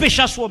was a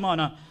vicious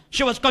woman.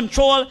 She was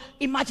controlled.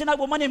 Imagine a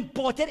woman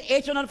imported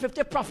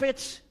 850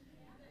 prophets.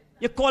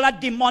 You call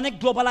that demonic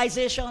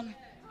globalization.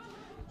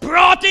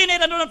 Brought in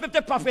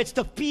 850 prophets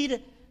to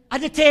feed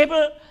at the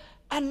table.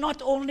 And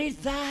not only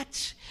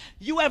that,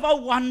 you ever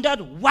wondered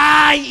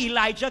why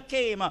Elijah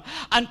came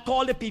and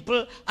called the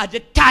people at the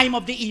time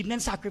of the evening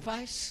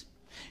sacrifice?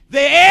 The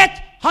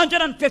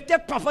 850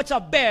 prophets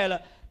of Baal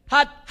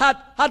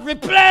had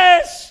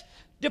replaced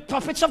the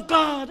prophets of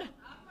God,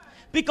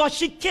 because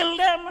she killed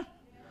them.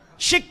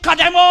 She cut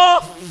them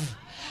off.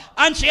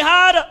 And she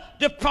had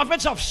the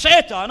prophets of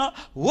Satan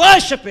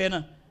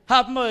worshiping,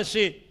 have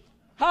mercy,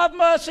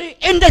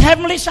 in the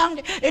heavenly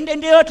in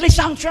the earthly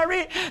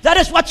sanctuary. That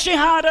is what she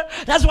had.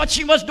 That's what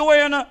she was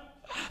doing.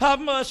 Have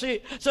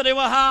mercy. So they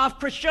were half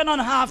Christian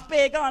and half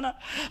pagan.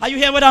 Are you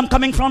hearing where I'm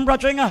coming from,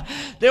 brethren?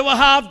 They were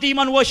half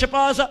demon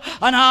worshippers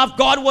and half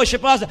God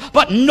worshippers.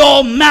 But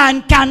no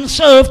man can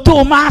serve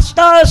two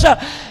masters.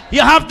 You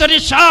have to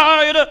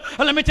decide.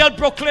 Let me tell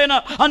Brooklyn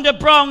and the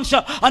Bronx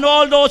and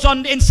all those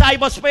in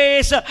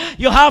cyberspace,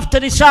 you have to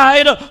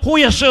decide who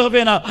you're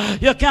serving.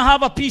 You can't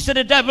have a piece of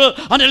the devil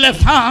on the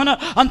left hand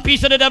and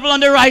piece of the devil on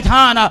the right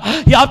hand.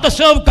 You have to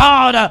serve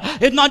God.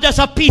 It's not just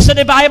a piece of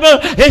the Bible,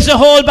 it's the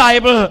whole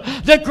Bible.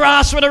 The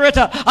grass withereth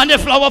and the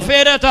flower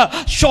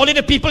fadeth. Surely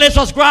the people is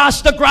as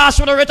grass, the grass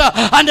withereth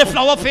and the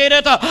flower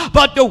fadeth.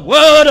 But the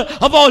word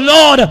of our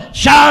Lord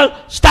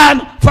shall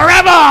stand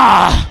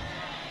forever.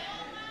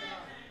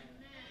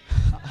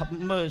 Have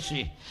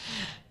mercy.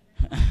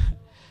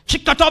 She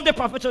cut off the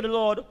prophets of the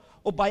Lord.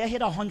 Obadiah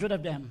hit 100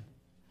 of them.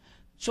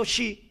 So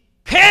she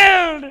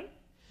killed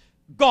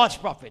God's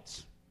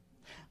prophets,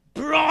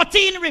 brought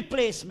in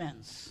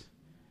replacements.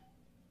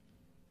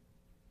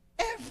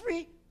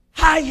 Every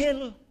high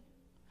hill,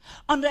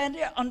 under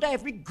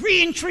every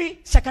green tree,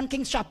 2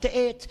 Kings chapter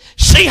 8,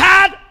 she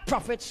had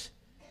prophets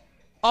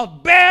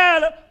of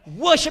Baal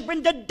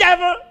worshiping the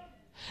devil.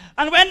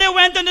 And when they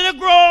went into the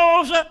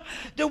groves,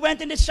 they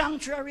went in the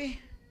sanctuary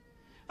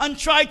and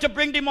tried to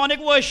bring demonic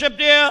worship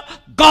there.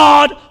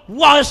 God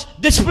was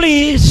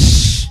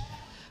displeased.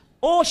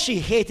 Oh, she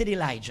hated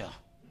Elijah.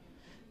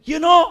 You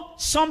know,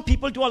 some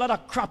people do a lot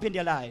of crap in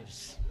their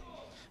lives.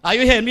 Are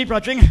you hearing me,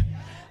 brethren?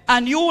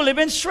 And you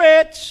living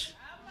straight.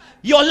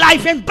 Your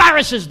life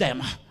embarrasses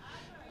them.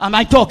 Am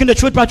I talking the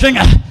truth, brother?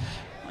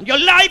 Your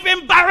life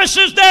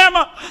embarrasses them.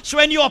 So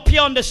when you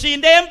appear on the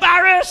scene, they're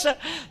embarrassed.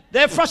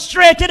 They're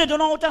frustrated. They don't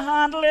know how to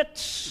handle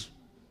it.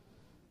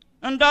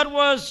 And that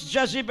was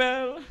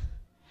Jezebel.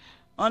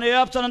 And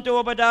Ahab said unto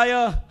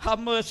Obadiah, have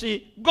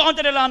mercy. Go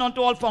unto the land,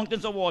 unto all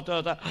fountains of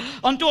waters,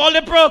 unto all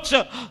the brooks.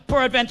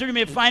 Peradventure you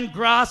may find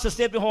grass to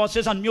save the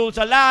horses and mules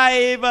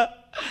alive.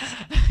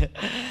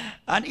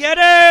 And here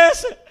it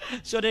is.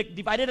 So they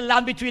divided the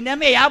land between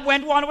them. Ahab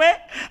went one way,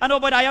 and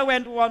Obadiah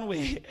went one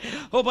way.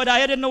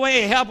 Obadiah didn't know where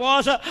Ahab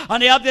was,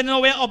 and Ahab didn't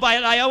know where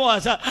Obadiah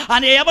was.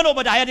 And Ahab and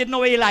Obadiah didn't know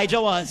where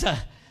Elijah was.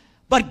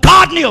 But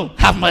God knew.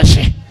 Have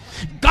mercy.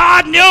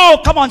 God knew.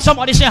 Come on,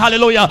 somebody say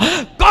hallelujah.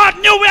 God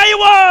knew where he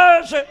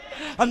was.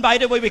 And by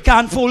the way, we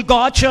can't fool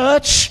God,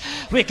 church.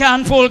 We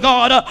can't fool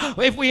God.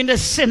 If we're in the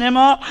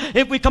cinema,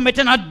 if we commit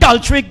an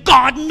adultery,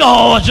 God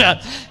knows.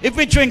 If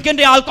we're drinking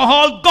the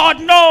alcohol,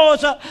 God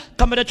knows.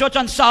 Come to the church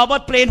on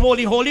Sabbath, playing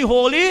holy, holy,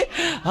 holy.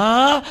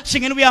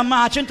 Singing we are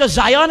marching to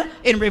Zion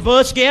in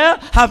reverse gear.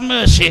 Have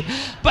mercy.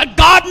 But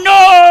God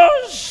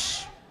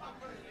knows.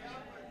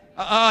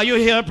 You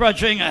hear,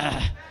 brethren?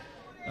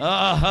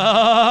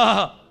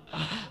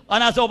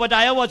 And as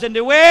Obadiah was in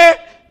the way,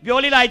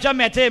 behold, Elijah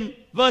met him.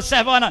 Verse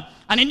 7.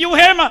 And he knew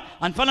him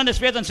and fell on his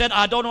face and said,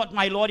 I don't know what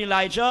my Lord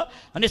Elijah.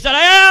 And he said,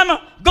 I am.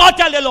 God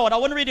tell the Lord. I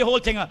won't read the whole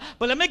thing.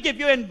 But let me give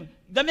you in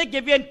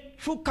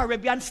true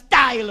Caribbean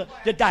style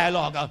the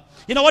dialogue.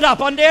 You know what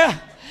happened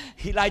there?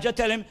 Elijah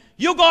tell him,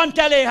 you go and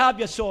tell Ahab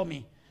you saw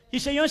me. He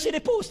said, you don't see the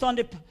post on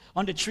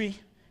the tree?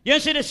 You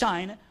don't see the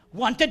sign?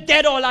 Wanted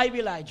dead or alive,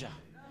 Elijah.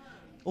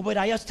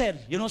 Obadiah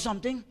said, you know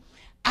something?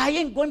 I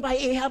ain't going by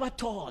Ahab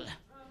at all.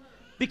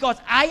 Because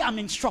I am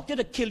instructed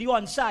to kill you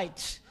on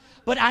sight.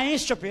 But I ain't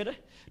stupid.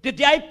 The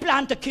day I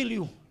plan to kill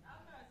you,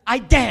 I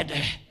dead.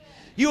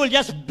 You will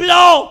just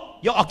blow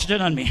your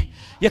oxygen on me.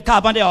 Your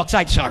carbon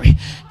dioxide, sorry.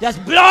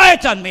 Just blow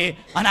it on me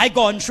and I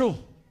gone through.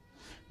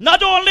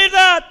 Not only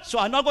that, so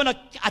I'm not going to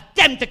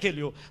attempt to kill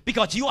you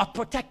because you are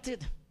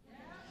protected.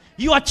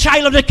 You are a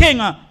child of the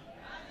king. I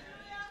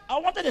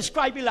want to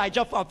describe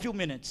Elijah for a few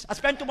minutes. I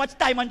spent too much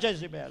time on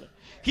Jezebel.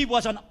 He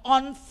was an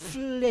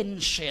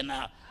unflinching,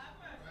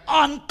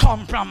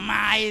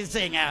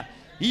 uncompromising,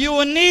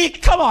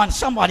 unique, come on,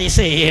 somebody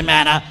say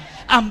amen,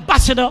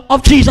 ambassador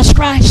of Jesus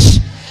Christ.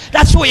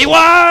 That's who he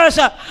was.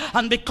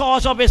 And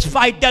because of his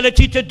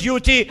fidelity to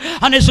duty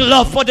and his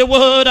love for the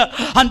word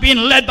and being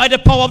led by the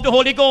power of the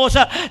Holy Ghost,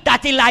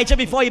 that Elijah,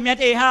 before he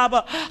met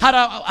Ahab,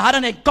 had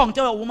an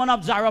encounter with a woman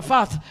of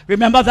Zarephath.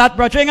 Remember that,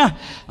 brethren?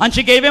 And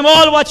she gave him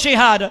all what she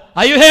had.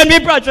 Are you hearing me,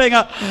 brethren?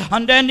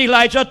 And then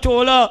Elijah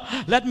told her,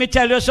 let me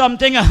tell you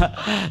something.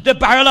 The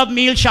barrel of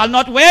meal shall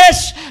not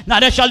waste,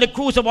 neither shall the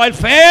cruse of oil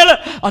fail,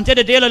 until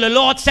the day of the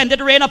Lord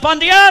sendeth rain upon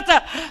the earth.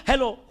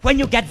 Hello, when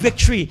you get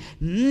victory,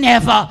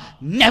 never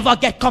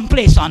get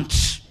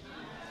complacent.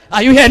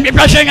 Are you hearing me,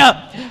 brethren?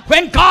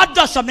 When God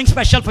does something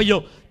special for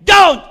you,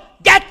 don't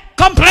get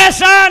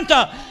complacent.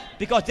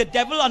 Because the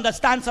devil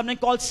understands something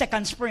called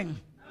second spring.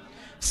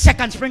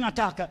 Second spring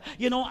attack.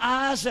 You know,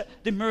 as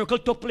the miracle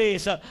took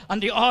place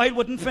and the oil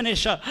wouldn't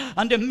finish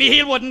and the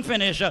meal wouldn't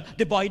finish,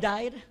 the boy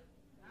died.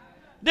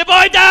 The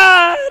boy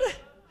died.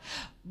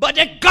 But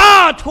the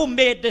God who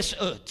made this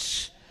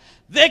earth,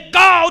 the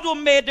God who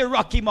made the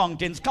Rocky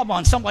Mountains, come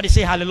on, somebody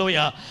say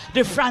hallelujah.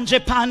 The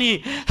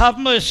Frangipani, have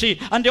mercy.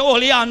 And the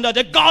Oleander,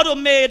 the God who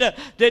made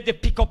the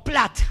Pico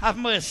Plat, have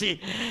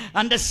mercy.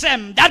 And the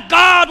Sem, that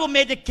God who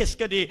made the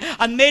Kiskadi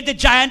and made the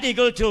giant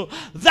eagle too,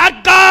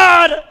 that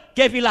God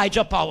gave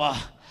Elijah power.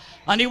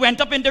 And he went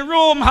up in the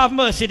room, have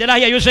mercy. Did I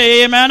hear you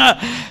say amen?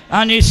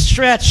 And he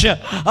stretched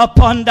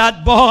upon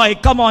that boy.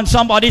 Come on,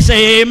 somebody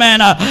say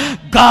amen.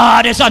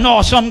 God is an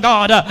awesome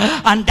God.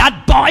 And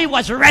that boy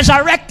was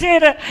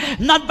resurrected,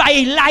 not by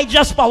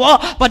Elijah's power,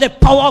 but the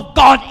power of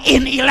God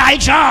in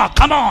Elijah.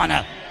 Come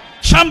on.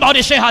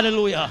 Somebody say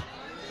hallelujah.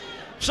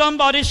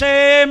 Somebody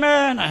say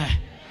amen.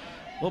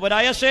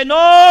 Obadiah said,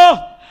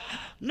 no.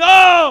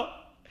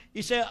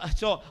 He said,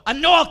 so,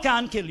 and Noah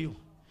can't kill you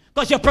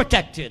because you're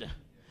protected.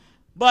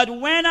 But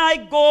when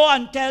I go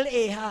and tell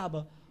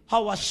Ahab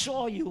how I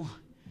saw you,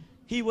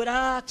 he would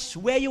ask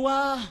where you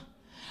are.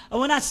 And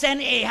when I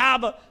send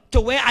Ahab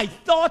to where I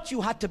thought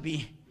you had to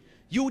be,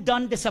 you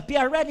done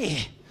disappear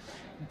already.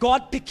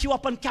 God pick you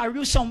up and carry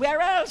you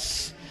somewhere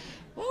else.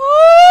 Woo!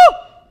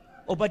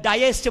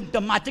 Obadiah is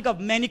symptomatic of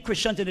many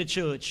Christians in the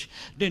church.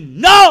 They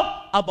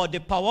know about the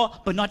power,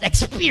 but not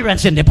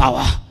experiencing the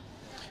power.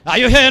 Are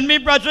you hearing me,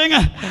 brethren?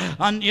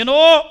 And you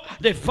know,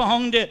 they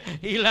found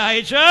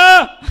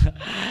Elijah.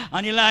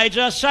 And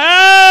Elijah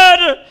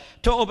said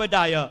to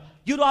Obadiah,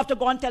 you don't have to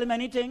go and tell him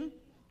anything.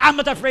 I'm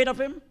not afraid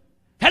of him.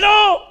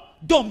 Hello?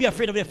 Don't be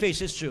afraid of their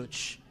faces,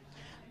 church.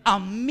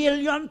 1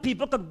 million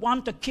people could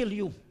want to kill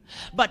you,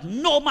 but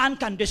no man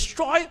can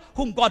destroy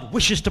whom God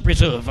wishes to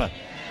preserve.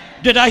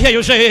 Did I hear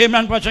you say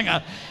amen,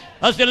 brethren?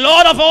 As the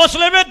Lord of hosts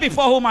liveth,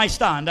 before whom I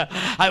stand,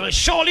 I will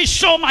surely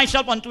show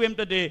myself unto him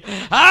today.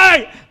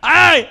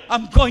 I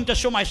am going to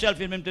show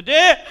myself in him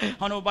today.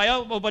 And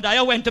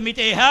Obadiah went to meet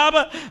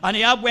Ahab, and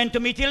Ahab went to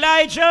meet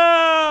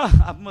Elijah.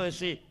 Have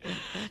mercy.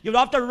 You'll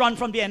have to run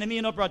from the enemy,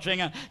 you know,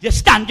 brother. You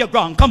stand your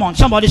ground. Come on,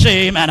 somebody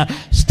say amen.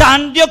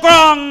 Stand your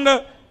ground.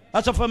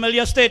 That's a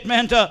familiar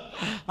statement.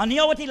 And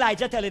hear what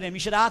Elijah telling him. You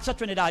should ask a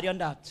Trinidadian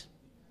that.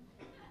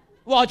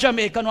 Or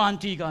Jamaican or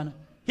Antiguan.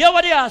 Hear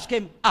what he asked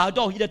him. Art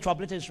thou he that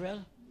troubleth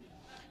Israel?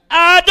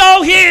 Art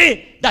thou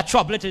he that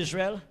troubleth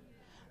Israel?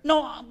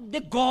 No, the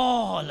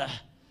gall,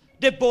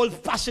 the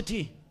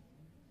boldfacity.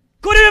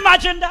 Could you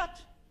imagine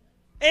that?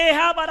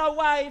 Ahab had a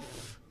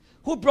wife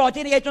who brought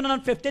in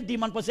 850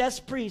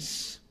 demon-possessed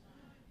priests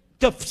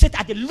to sit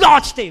at the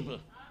Lord's table,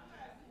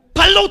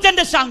 polluting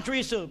the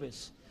sanctuary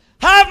service.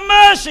 Have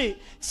mercy,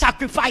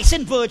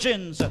 sacrificing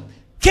virgins,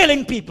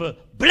 killing people,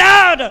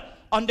 blood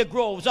on the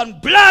groves,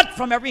 and blood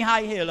from every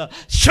high hill.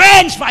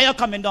 Strange fire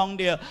coming down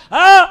there.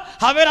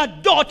 Having a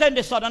daughter in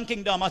the southern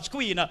kingdom, as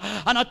queen,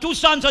 and her 2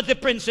 sons as the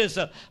princes.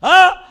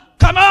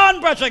 Come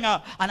on, brethren.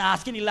 And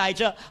asking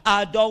Elijah,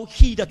 art thou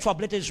he that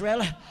troubleth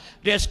Israel?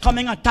 There's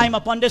coming a time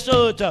upon this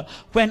earth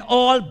when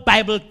all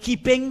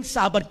Bible-keeping,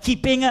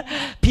 Sabbath-keeping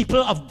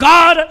people of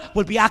God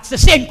will be asked the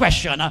same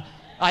question.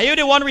 Are you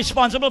the one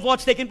responsible for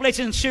what's taking place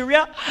in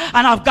Syria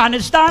and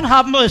Afghanistan?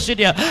 Have mercy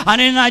there.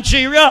 And in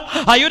Nigeria,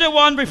 are you the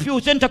one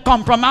refusing to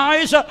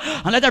compromise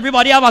and let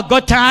everybody have a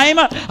good time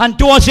and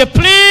do as you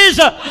please?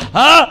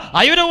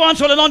 Are you the ones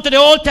holding on to the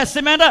Old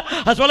Testament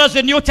as well as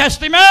the New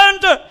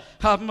Testament?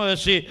 Have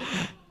mercy.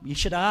 You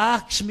should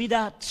ask me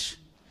that.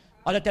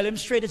 I'll tell him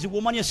straight, it's the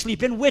woman you're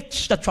sleeping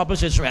with that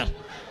troubles Israel.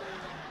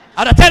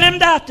 I'll tell him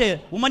that. The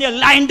woman you're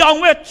lying down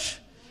with.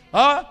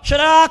 Should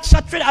I ask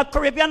a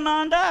Caribbean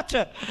man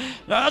that?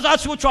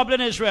 That's who troubled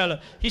Israel.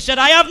 He said,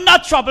 I have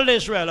not troubled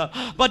Israel,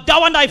 but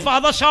thou and thy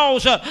father's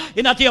house,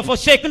 in that ye have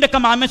forsaken the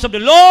commandments of the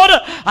Lord,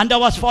 and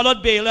thou hast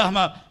followed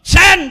Balaam.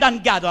 Send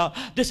and gather.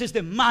 This is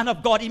the man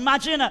of God.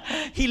 Imagine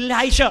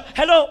Elijah.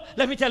 Hello,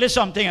 let me tell you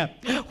something.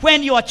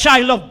 When you are a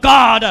child of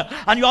God,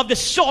 and you have the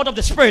sword of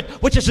the Spirit,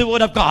 which is the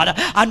word of God,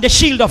 and the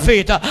shield of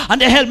faith, and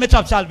the helmet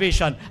of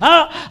salvation,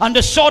 and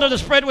the sword of the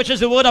Spirit, which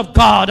is the word of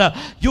God,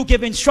 you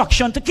give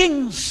instruction to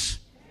kings.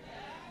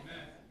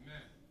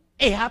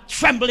 Ahab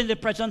trembled in the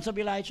presence of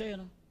Elijah, you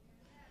know.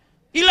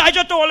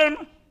 Elijah told him,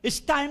 it's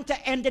time to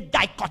end the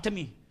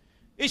dichotomy.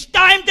 It's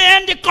time to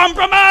end the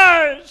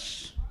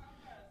compromise.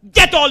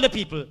 Get all the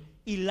people.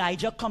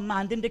 Elijah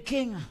commanding the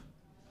king.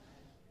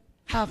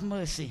 Have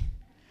mercy.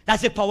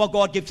 That's the power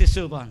God gives his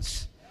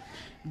servants.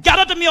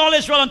 Gather to me all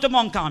Israel unto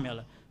Mount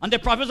Carmel. And the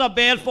prophets of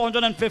Baal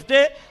 450,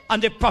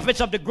 and the prophets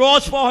of the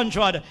groves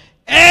 400.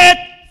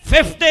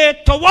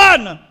 850 to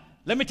 1.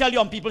 Let me tell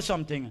you people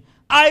something.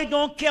 I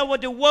don't care what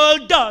the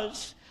world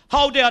does,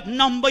 how they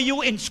outnumber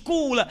you in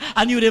school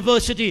and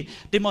university.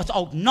 They must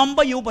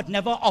outnumber you but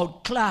never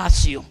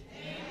outclass you.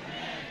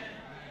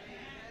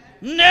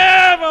 Amen.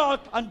 Never.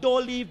 And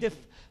don't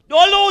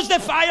lose the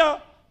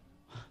fire.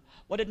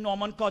 What did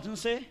Norman Cousin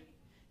say?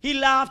 He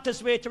laughed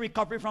his way to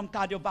recovery from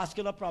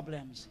cardiovascular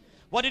problems.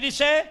 What did he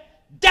say?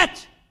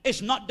 Death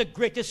is not the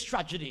greatest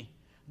tragedy.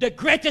 The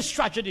greatest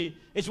tragedy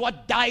is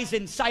what dies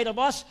inside of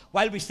us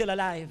while we're still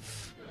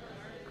alive.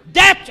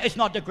 Death is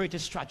not the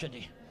greatest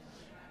tragedy.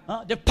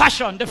 The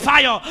passion, the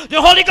fire, the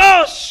Holy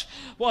Ghost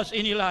was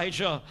in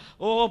Elijah.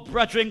 Oh,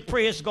 brethren,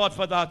 praise God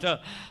for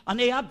that.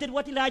 And Ahab did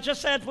what Elijah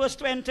said, verse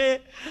 20.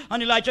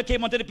 And Elijah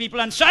came unto the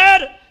people and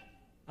said,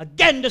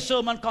 again the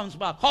sermon comes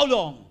back. How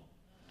long?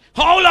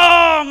 How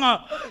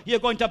long you're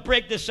going to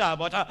break the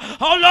Sabbath?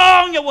 How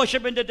long you're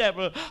worshiping the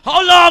devil?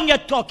 How long you're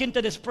talking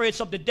to the spirits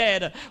of the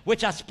dead,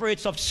 which are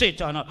spirits of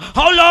Satan?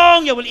 How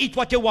long you will eat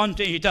what you want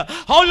to eat?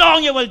 How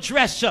long you will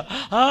dress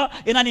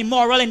in an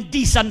immoral and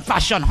indecent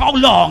fashion? How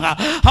long?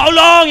 How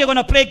long you're going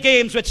to play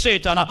games with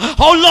Satan?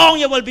 How long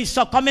you will be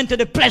succumbing to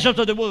the pleasures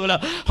of the world?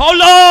 How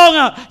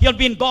long you'll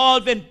be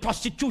involved in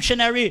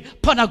prostitutionary,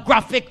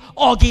 pornographic,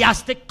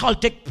 orgiastic,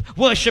 cultic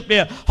worship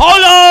here?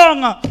 How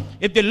long?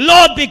 If the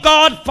Lord be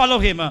God, follow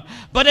him.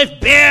 But if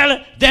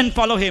Baal, then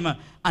follow him.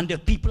 And the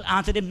people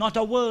answered him not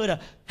a word.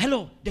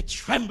 Hello, they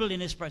trembled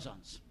in his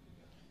presence.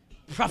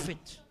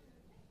 Prophet,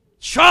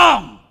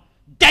 strong,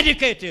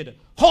 dedicated,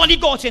 Holy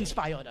Ghost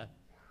inspired.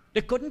 They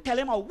couldn't tell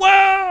him a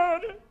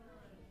word.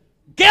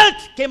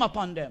 Guilt came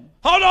upon them.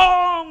 How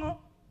long?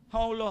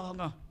 How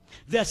long?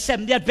 The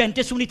Seventh-day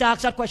Adventists who need to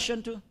ask that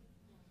question too.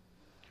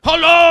 How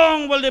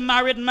long will the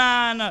married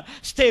man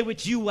stay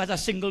with you as a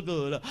single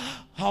girl?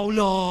 How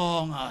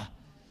long?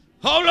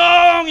 How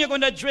long you're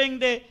going to drink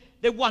the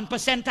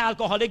 1%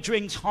 alcoholic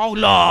drinks? How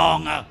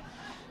long?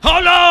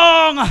 How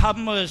long? Have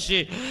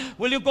mercy.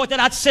 Will you go to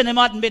that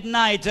cinema at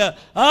midnight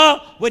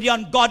with the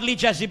ungodly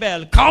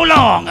Jezebel? How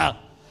long?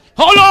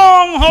 How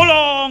long? How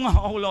long?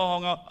 How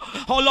long?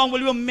 How long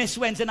will you miss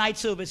Wednesday night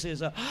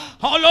services?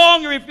 How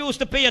long you refuse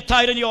to pay your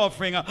tithe and your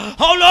offering?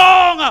 How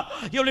long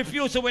you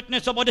refuse to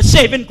witness about the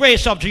saving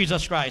grace of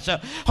Jesus Christ?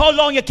 How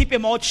long you keep your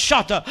mouth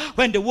shut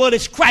when the world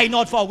is crying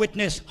out for a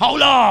witness? How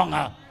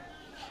long?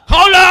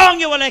 How long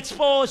you will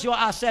expose your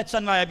assets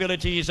and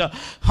liabilities?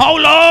 How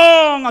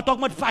long? I'm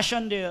talking about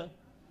fashion there.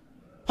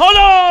 How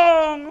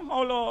long?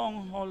 How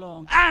long? How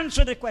long?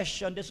 Answer the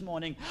question this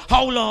morning.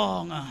 How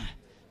long?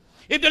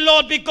 If the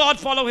Lord be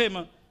God, follow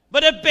him.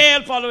 But if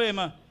Baal, follow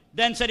him.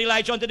 Then said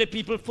Elijah unto the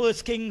people, 1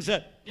 Kings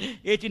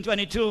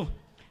 18:22,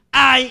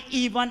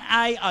 even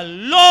I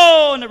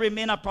alone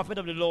remain a prophet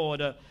of the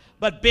Lord.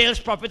 But Baal's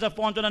prophets are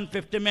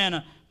 450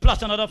 men,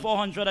 plus another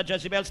 400 at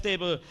Jezebel's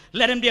stable.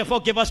 Let him therefore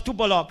give us 2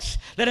 bullocks.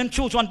 Let him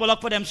choose 1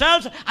 bullock for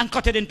themselves and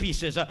cut it in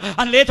pieces.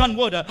 And lay it on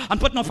wood and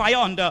put no fire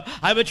under.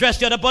 I will dress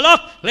the other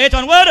bullock, lay it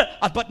on wood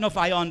and put no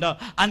fire under.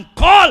 And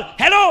call,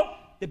 hello.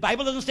 The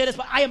Bible doesn't say this,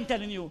 but I am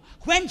telling you.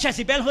 When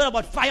Jezebel heard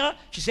about fire,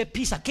 she said,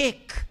 piece of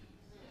cake.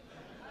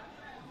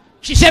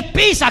 She said,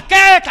 piece of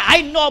cake.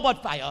 I know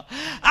about fire.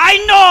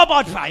 I know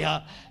about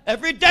fire.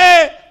 Every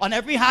day, on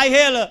every high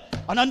hill,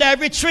 and under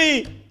every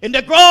tree, in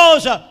the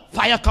groves,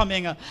 fire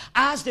coming.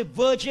 As the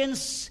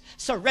virgins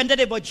surrendered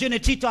their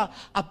virginity to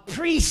a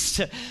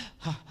priest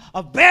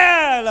of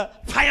Baal,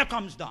 fire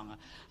comes down.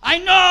 I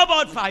know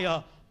about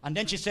fire. And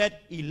then she said,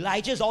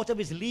 Elijah's out of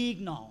his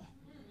league now.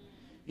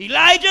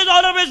 Elijah's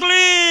out of his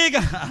league.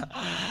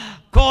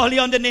 Call ye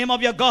on the name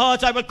of your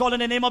gods. I will call on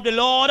the name of the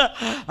Lord.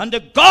 And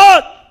the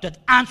God that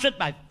answered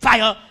by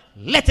fire,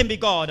 let him be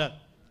God.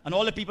 And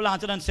all the people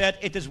answered and said,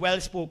 it is well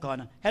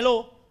spoken.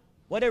 Hello?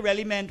 What they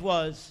really meant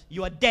was,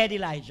 you are dead,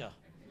 Elijah.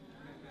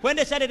 When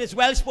they said it is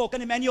well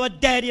spoken, it meant you are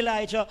dead,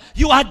 Elijah.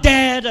 You are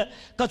dead.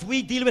 Because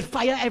we deal with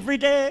fire every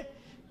day.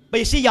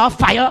 But you see, you have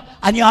fire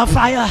and you have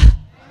fire.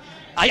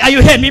 Are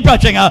you hearing me,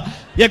 brother?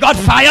 You got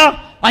fire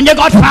and you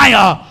got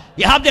fire.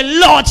 You have the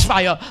Lord's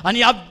fire and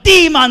you have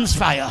demons'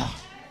 fire.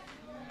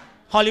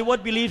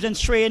 Hollywood believes in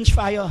strange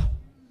fire.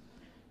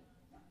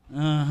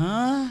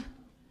 And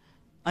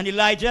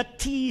Elijah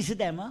teased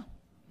them.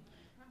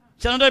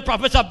 Said unto the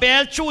prophets of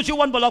Baal, choose you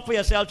 1 bullock for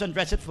yourselves and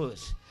dress it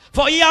first.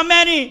 For ye are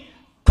many.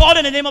 Call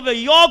in the name of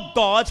your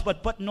gods,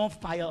 but put no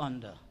fire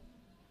under.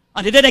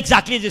 And they did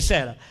exactly as he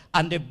said.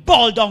 And they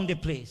bowled down the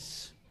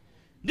place.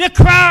 They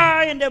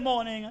cry in the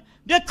morning.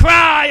 They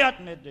cry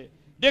at midday.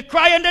 They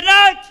cry in the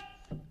night.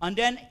 And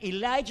then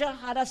Elijah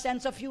had a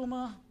sense of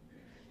humor.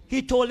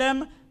 He told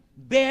them,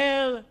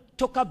 Baal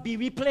took a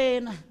BB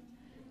plane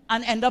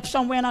and ended up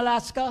somewhere in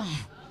Alaska.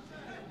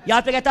 You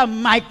have to get a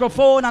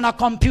microphone and a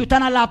computer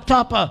and a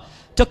laptop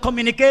to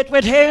communicate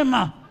with him.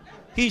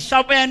 He's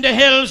somewhere in the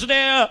hills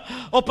there.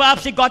 Or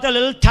perhaps he got a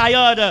little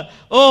tired.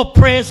 Oh,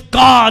 praise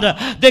God.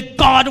 The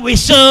God we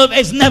serve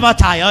is never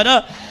tired.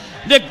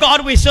 The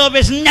God we serve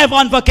is never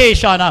on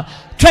vacation.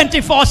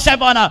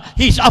 24/7,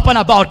 he's up and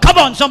about. Come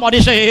on,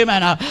 somebody say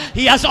amen.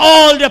 He has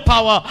all the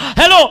power.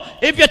 Hello,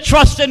 if you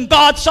trust in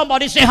God,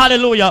 somebody say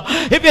hallelujah.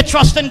 If you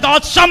trust in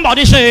God,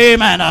 somebody say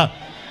amen.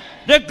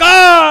 The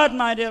God,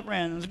 my dear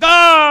friends,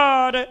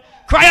 God,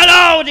 cry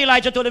aloud,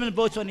 Elijah told him in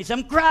verse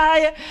 27.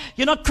 Cry.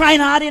 You're not crying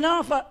hard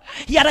enough.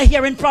 He had a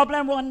hearing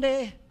problem one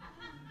day.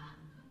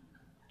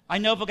 I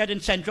never forget, in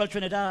Central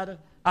Trinidad,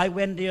 I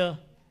went there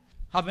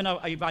having an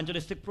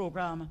evangelistic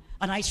program,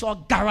 and I saw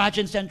a garage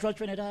in Central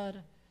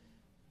Trinidad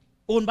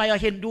owned by a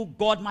Hindu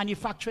God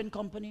manufacturing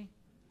company.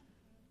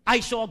 I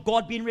saw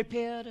God being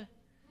repaired.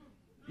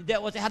 They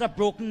had a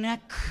broken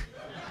neck,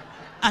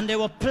 and they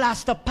were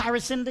plaster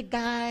Parising the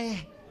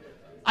guy.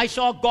 I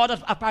saw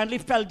God apparently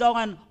fell down,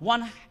 and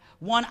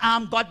one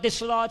arm got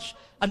dislodged,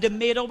 and they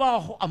made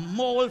over a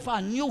mold for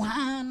a new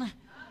hand.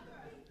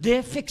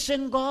 They're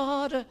fixing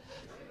God.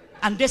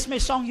 And this may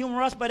sound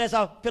humorous, but there's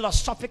a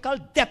philosophical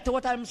depth to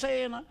what I'm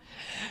saying.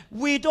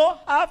 We don't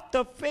have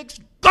to fix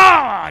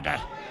God.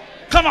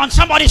 Come on,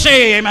 somebody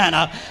say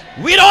amen.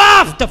 We don't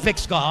have to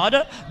fix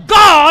God.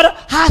 God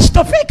has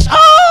to fix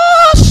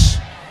us.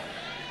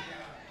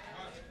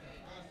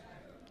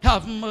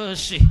 Have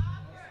mercy.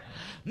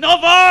 No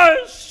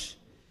voice.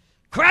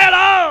 Cry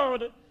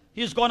aloud.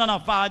 He's gone on a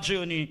far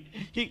journey.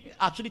 He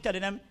actually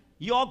telling them,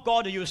 your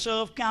God that you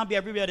serve can't be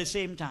everywhere at the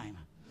same time.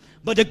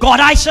 But the God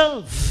I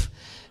serve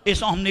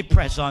is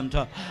omnipresent,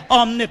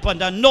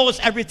 omnipotent, knows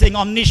everything,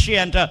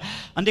 omniscient.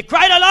 And they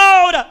cried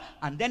aloud,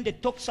 and then they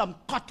took some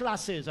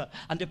cutlasses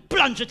and they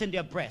plunged it in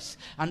their breasts,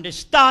 and they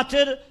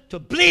started to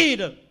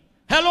bleed.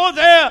 Hello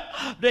there.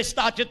 They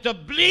started to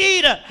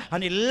bleed,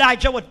 and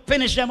Elijah would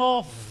finish them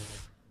off.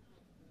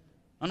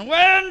 And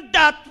when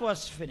that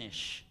was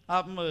finished,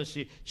 have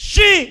mercy,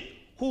 she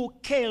who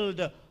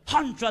killed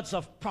hundreds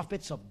of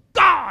prophets of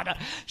God,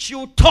 she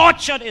who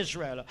tortured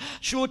Israel,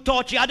 she who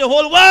tortured, had the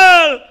whole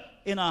world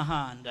in her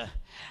hand,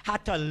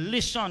 had to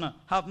listen,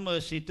 have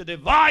mercy, to the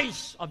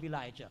voice of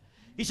Elijah.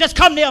 He says,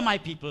 come near, my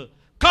people.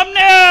 Come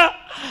near.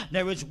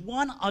 There is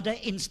one other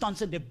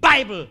instance in the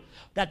Bible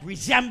that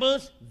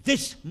resembles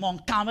this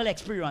Mount Carmel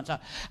experience.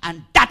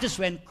 And that is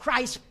when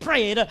Christ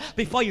prayed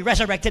before he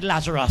resurrected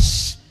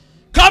Lazarus.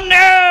 Come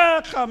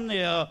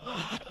near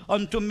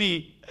unto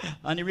me.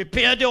 And he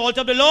repaired the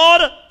altar of the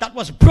Lord that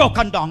was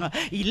broken down.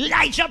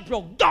 Elijah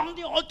broke down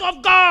the altar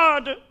of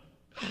God.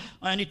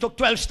 And he took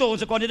 12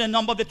 stones according to the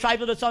number of the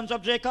tribes of the sons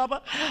of Jacob,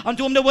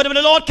 unto whom the word of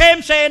the Lord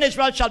came, saying,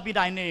 Israel shall be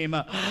thy name.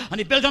 And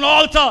he built an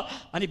altar,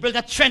 and he built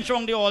a trench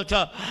around the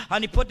altar,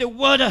 and he put the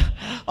word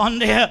on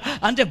there,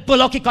 and the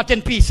bullock he cut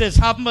in pieces.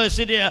 Have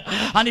mercy there.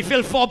 And he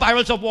filled 4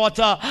 barrels of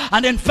water,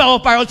 and then 4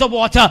 barrels of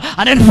water,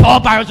 and then 4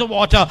 barrels of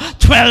water,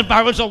 12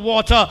 barrels of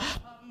water.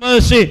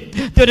 Mercy.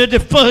 They did it the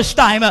first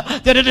time,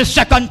 they did it the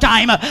second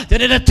time, they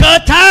did it the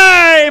third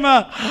time,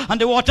 and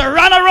the water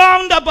ran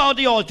around about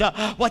the altar.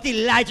 What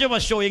Elijah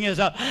was showing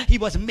is he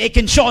was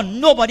making sure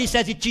nobody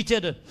says he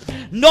cheated.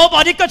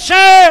 Nobody could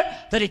say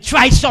that he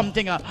tried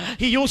something.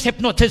 He used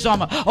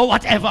hypnotism or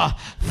whatever.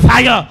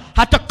 Fire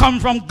had to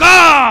come from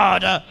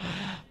God.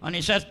 And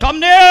he says, come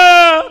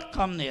near,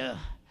 come near.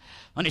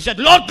 And he said,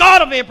 Lord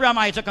God of Abraham,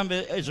 Isaac, and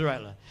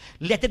Israel,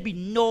 let it be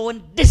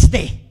known this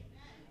day,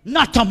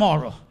 not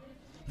tomorrow.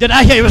 Did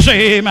I hear you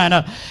say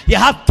amen? You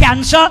have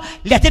cancer,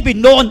 let it be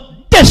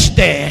known this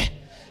day.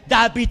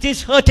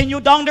 Diabetes hurting you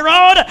down the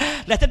road,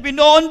 let it be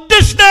known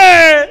this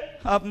day.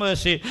 Have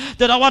mercy.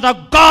 That I want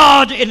a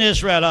God in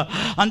Israel,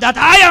 and that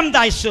I am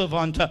thy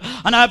servant,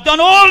 and I have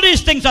done all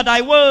these things at thy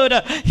word.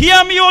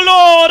 Hear me, O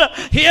Lord,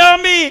 hear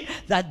me,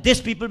 that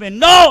this people may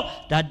know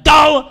that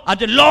thou art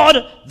the Lord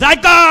thy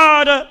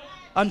God,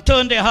 and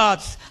turn their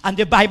hearts. And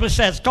the Bible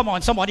says, come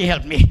on, somebody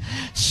help me.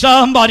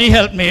 Somebody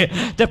help me.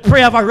 The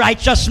prayer of a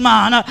righteous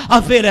man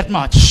availeth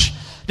much.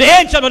 The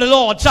angel of the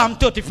Lord, Psalm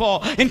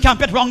 34,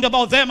 encampeth round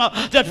about them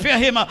that fear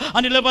him,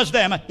 and delivers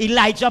them.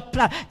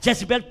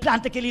 Jezebel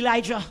planned to kill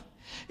Elijah.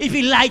 If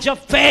Elijah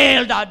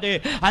failed that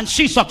day and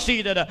she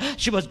succeeded,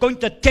 she was going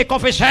to take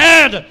off his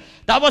head.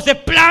 That was the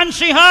plan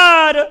she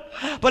had.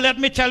 But let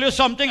me tell you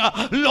something.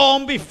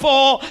 Long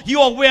before you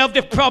are aware of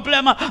the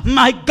problem,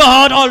 my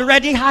God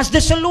already has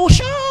the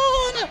solution.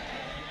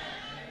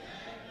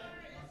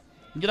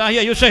 Did I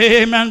hear you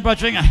say amen,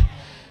 brother?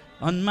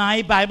 And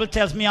my Bible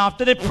tells me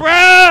after the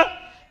prayer,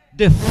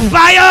 the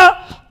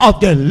fire of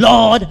the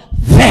Lord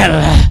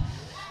fell.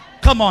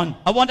 Come on.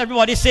 I want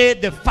everybody to say,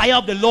 the fire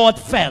of the Lord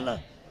fell.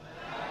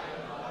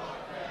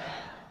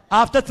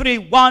 After 3,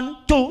 1,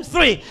 2,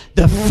 3.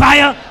 The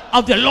fire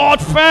of the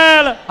Lord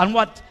fell. And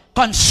what?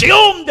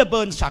 Consumed the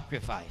burnt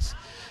sacrifice.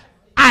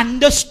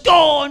 And the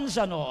stones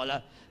and all.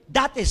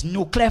 That is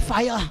nuclear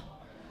fire.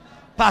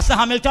 Pastor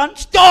Hamilton,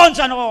 stones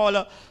and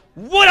all.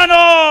 Wood and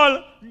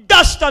all.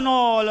 Dust and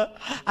all.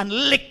 And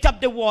licked up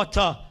the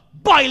water.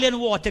 Boiling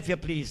water, if you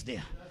please,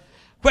 there.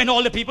 When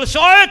all the people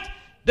saw it,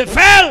 they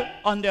fell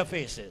on their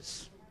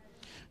faces.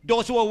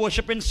 Those who were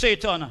worshiping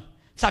Satan,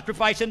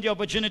 sacrificing their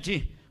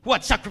virginity, who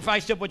had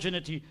sacrificed their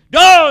virginity,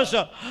 those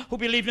who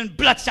believed in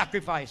blood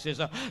sacrifices,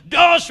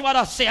 those who had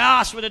a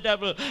seance with the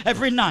devil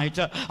every night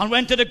and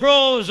went to the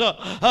groves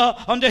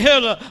on the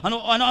hill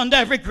and under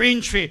every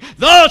green tree,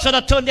 those that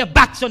had turned their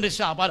backs on the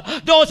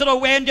Sabbath, those that are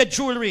wearing their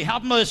jewelry,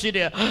 have mercy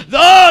there,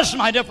 those,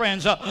 my dear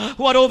friends,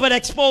 who had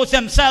overexposed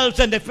themselves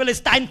in the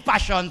Philistine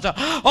fashions,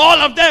 all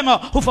of them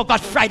who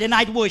forgot Friday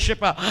night worship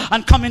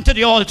and come into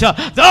the altar,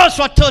 those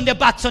who had turned their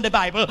backs on the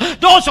Bible,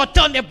 those who had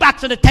turned their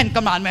backs on the 10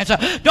 Commandments,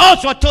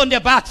 those who had turned their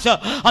backs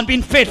and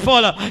been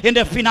faithful in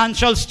their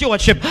financial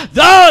stewardship,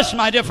 those,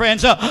 my dear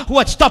friends, who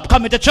had stopped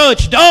coming to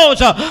church,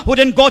 those who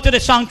didn't go to the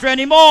sanctuary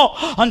anymore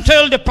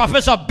until the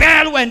prophets of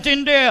Baal went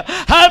in there,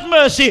 have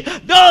mercy,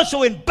 those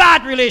who in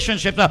bad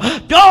relationships,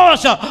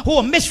 those who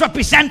are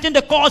misrepresenting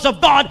the cause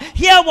of God,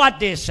 hear what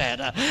they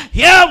said,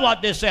 hear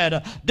what they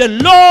said. The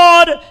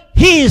Lord,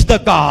 He is the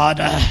God.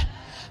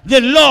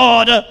 The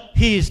Lord,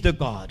 He is the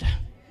God.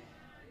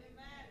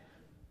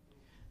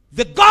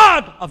 The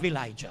God of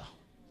Elijah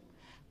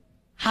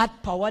had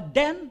power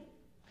then,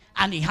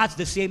 and He has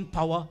the same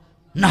power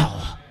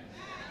now.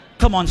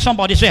 Come on,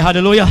 somebody say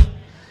hallelujah.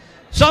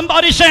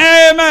 Somebody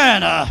say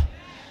amen.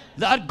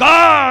 That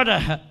God.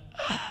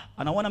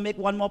 And I want to make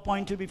one more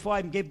point to you before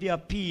I give the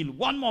appeal.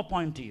 One more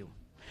point to you.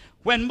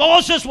 When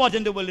Moses was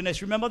in the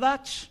wilderness, remember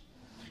that?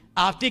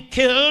 After he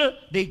killed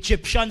the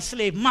Egyptian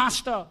slave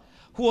master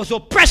who was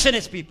oppressing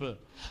his people.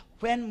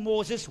 When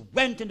Moses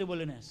went in the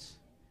wilderness,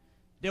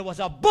 there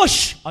was a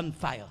bush on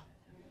fire,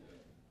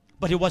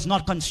 but it was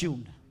not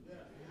consumed.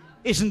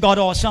 Isn't God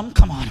awesome?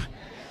 Come on.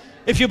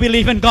 If you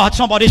believe in God,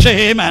 somebody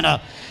say amen.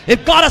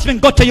 If God has been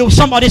good to you,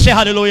 somebody say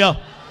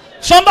hallelujah.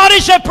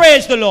 Somebody say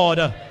praise the Lord.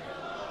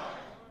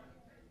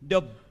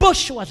 The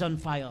bush was on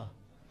fire,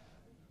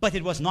 but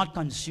it was not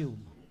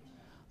consumed.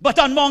 But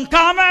on Mount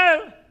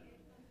Carmel,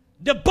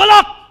 the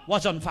bullock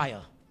was on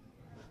fire,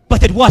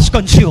 but it was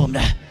consumed.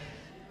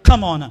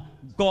 Come on.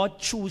 God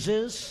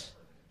chooses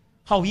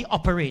how He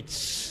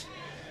operates,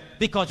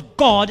 because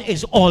God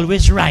is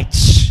always right.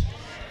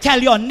 Tell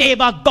your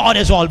neighbor, God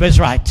is always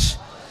right.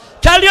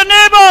 Tell your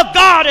neighbor,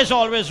 God is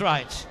always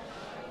right.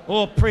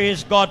 Oh,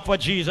 praise God for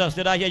Jesus.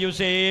 Did I hear you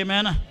say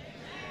amen? Amen.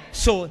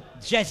 So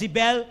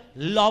Jezebel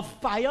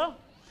loved fire.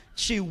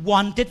 She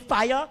wanted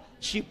fire.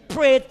 She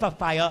prayed for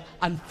fire,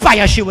 and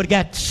fire she would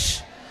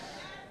get.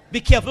 Be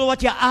careful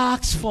what you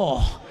ask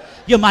for.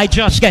 You might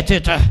just get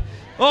it.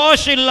 Oh,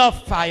 she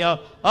loved fire.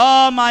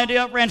 Oh, my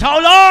dear friends,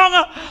 how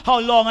long? How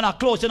long? And I'm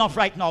closing off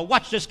right now.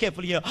 Watch this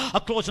carefully here.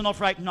 I'm closing off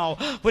right now.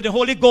 With the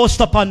Holy Ghost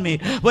upon me,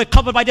 we're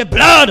covered by the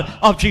blood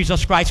of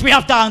Jesus Christ. We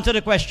have to answer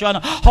the question,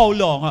 how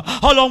long?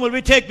 How long will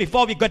we take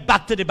before we get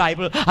back to the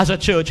Bible as a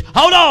church?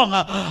 How long?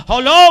 How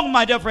long,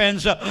 my dear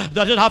friends,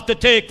 does it have to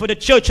take for the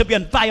church to be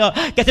on fire,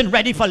 getting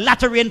ready for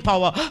latter rain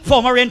power?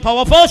 Former rain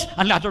power first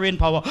and latter rain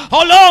power.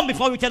 How long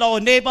before we tell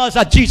our neighbors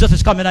that Jesus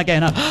is coming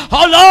again?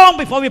 How long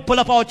before we pull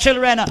up our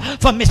children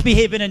for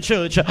misbehaving in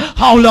church?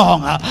 How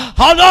long?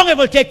 How long it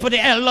will take for the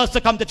elders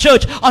to come to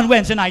church on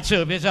Wednesday night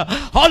service?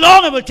 How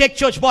long it will take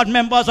church board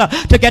members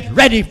to get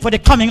ready for the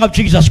coming of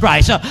Jesus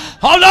Christ?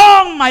 How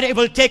long might it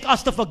will take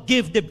us to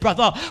forgive the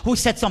brother who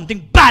said something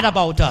bad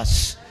about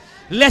us?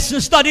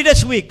 Lesson study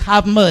this week.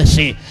 Have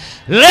mercy.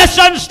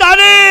 Lesson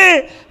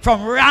study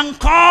from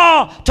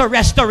rancor to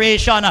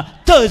restoration.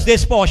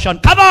 Thursday's portion.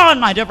 Come on,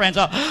 my dear friends.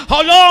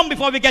 How long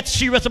before we get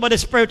serious about the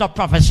spirit of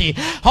prophecy?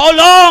 How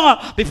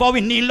long before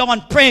we kneel down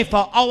and pray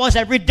for hours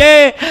every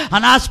day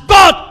and ask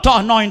God to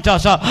anoint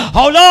us?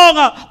 How long?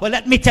 Well,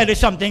 let me tell you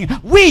something.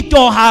 We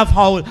don't have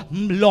how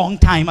long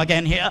time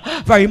again here.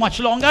 Very much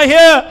longer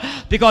here.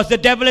 Because the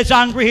devil is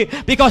angry.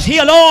 Because he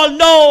alone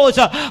knows,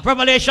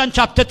 Revelation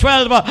chapter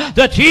 12,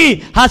 that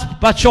he has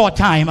but short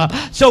time.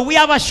 So we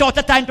have a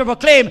shorter time to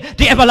proclaim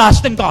the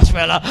everlasting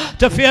gospel.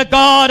 To fear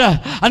God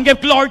and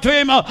give glory to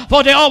him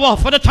for the hour,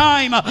 for the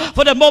time,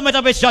 for the moment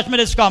of his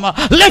judgment is come.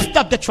 Lift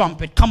up the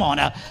trumpet. Come on.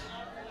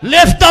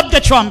 Lift up the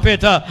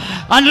trumpet.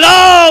 And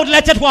loud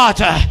let it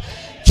water.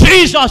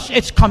 Jesus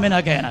is coming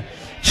again.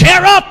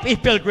 Cheer up, ye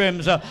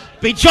pilgrims.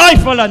 Be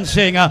joyful and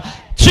sing.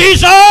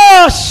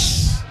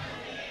 Jesus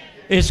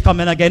is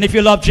coming again. If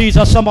you love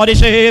Jesus, somebody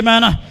say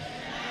amen.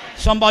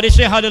 Somebody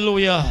say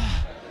hallelujah.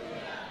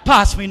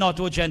 Pass me not,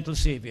 O gentle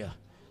Savior.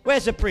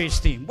 Where's the praise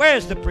team?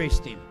 Where's the praise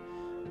team?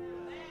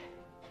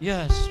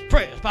 Yes,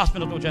 praise. Pass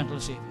me not, O gentle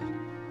Savior.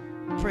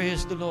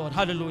 Praise the Lord.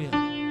 Hallelujah.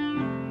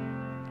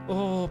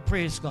 Oh,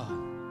 praise God.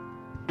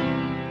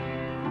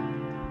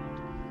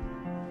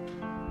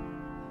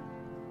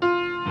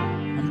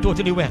 I'm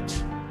totally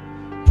wet.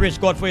 Praise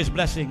God for his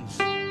blessings.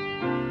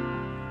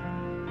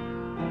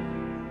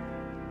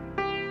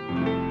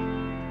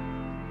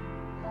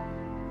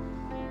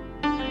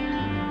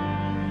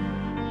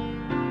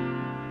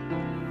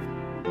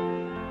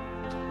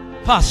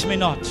 Pass me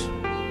not.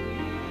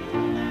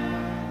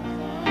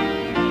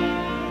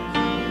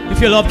 If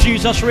you love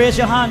Jesus, raise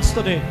your hands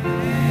today.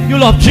 You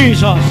love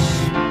Jesus.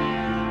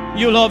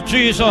 You love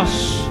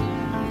Jesus.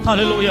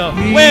 Hallelujah.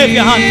 Wave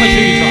your hand for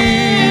Jesus.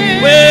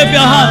 Wave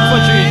your hand for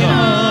Jesus.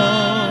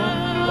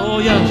 Oh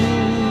yes.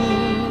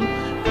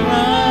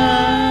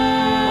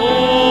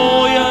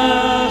 Oh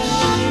yes.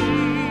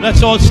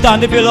 Let's all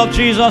stand. If you love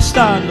Jesus,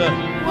 stand.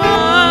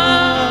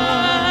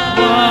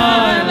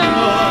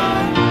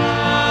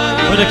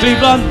 Brother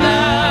Cleveland,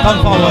 come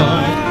forward.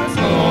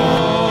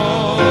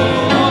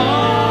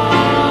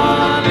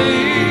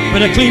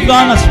 Brother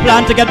Cleveland has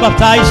planned to get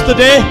baptized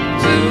today.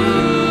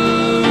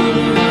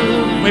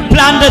 We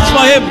planned this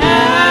for him.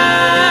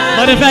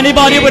 But if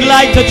anybody would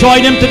like to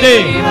join him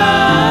today,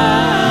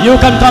 you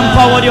can come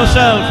forward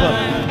yourself.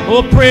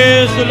 Oh,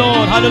 praise the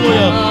Lord.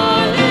 Hallelujah.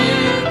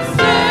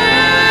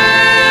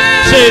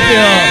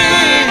 Savior.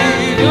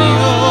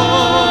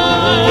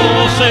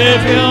 Oh,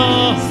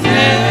 Savior.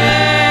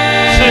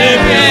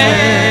 Savior.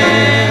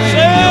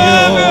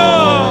 Savior.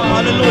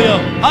 Hallelujah.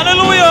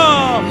 Hallelujah.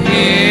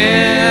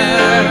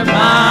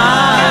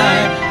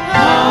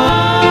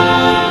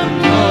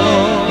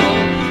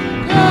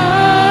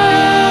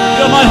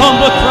 Hear my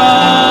humble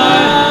cry.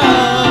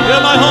 Hear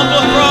my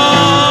humble cry.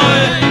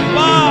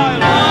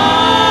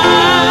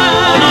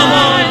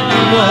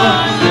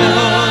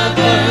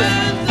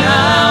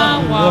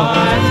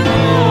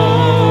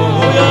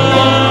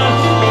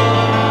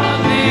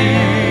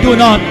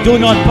 While do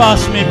not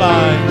pass me by.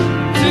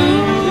 Do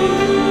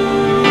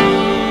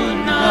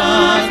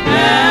not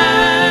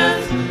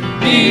pass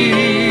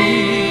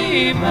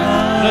me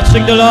by. Let's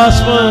sing the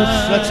last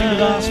verse. Let's sing the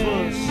last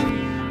verse.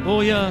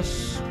 Oh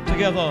yes,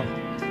 together.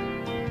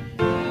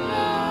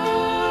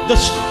 The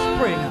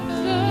spring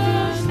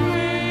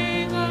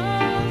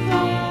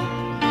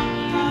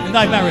in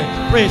thy merit.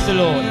 Praise the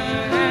Lord.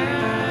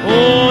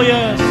 Oh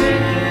yes.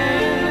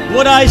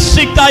 Would I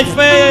seek thy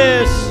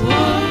face?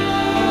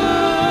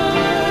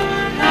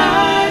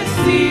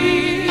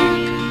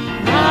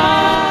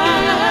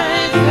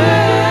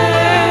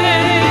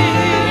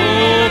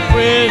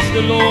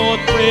 The Lord,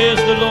 praise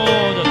the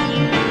Lord.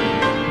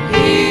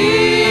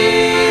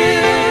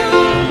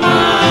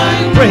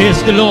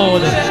 Praise the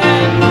Lord.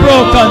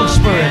 Broken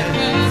spirit.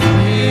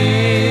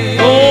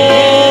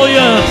 Oh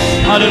yes,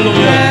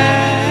 hallelujah.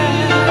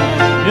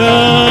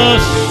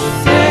 Yes,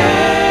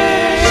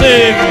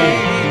 save me.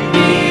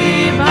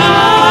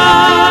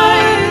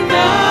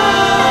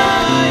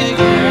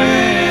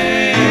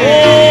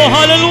 Oh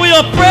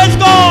hallelujah, praise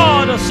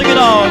God. Sing it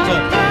out.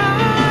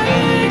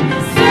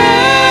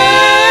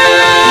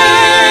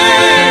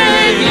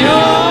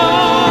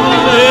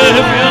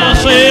 Savior,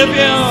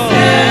 Savior,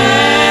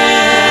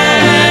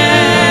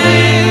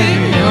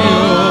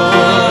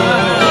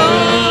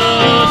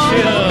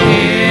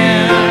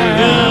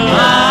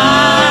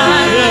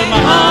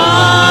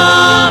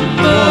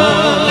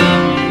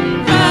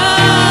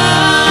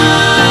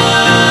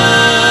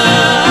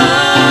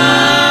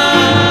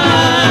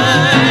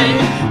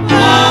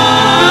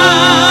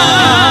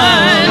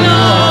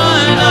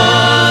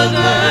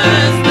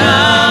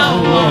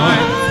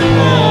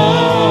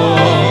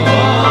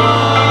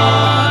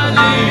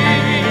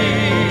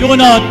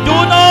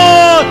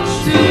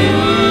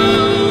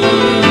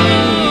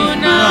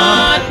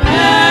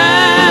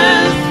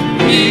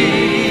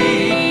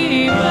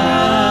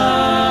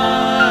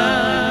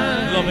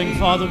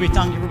 we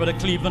thank you for Brother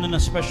Cleveland in a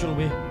special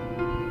way.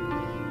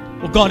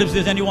 Oh God, if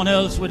there's anyone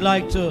else who would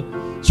like to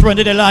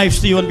surrender their lives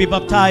to you and be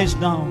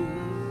baptized now.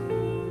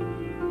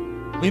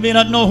 We may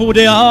not know who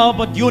they are,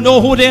 but you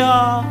know who they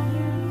are.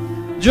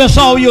 Just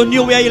how you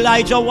knew where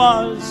Elijah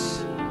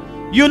was.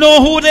 You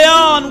know who they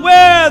are and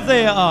where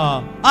they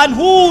are and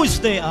whose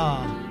they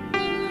are.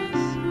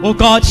 Oh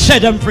God,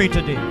 set them free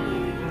today.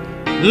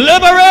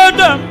 Liberate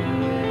them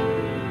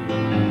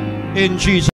in Jesus' name.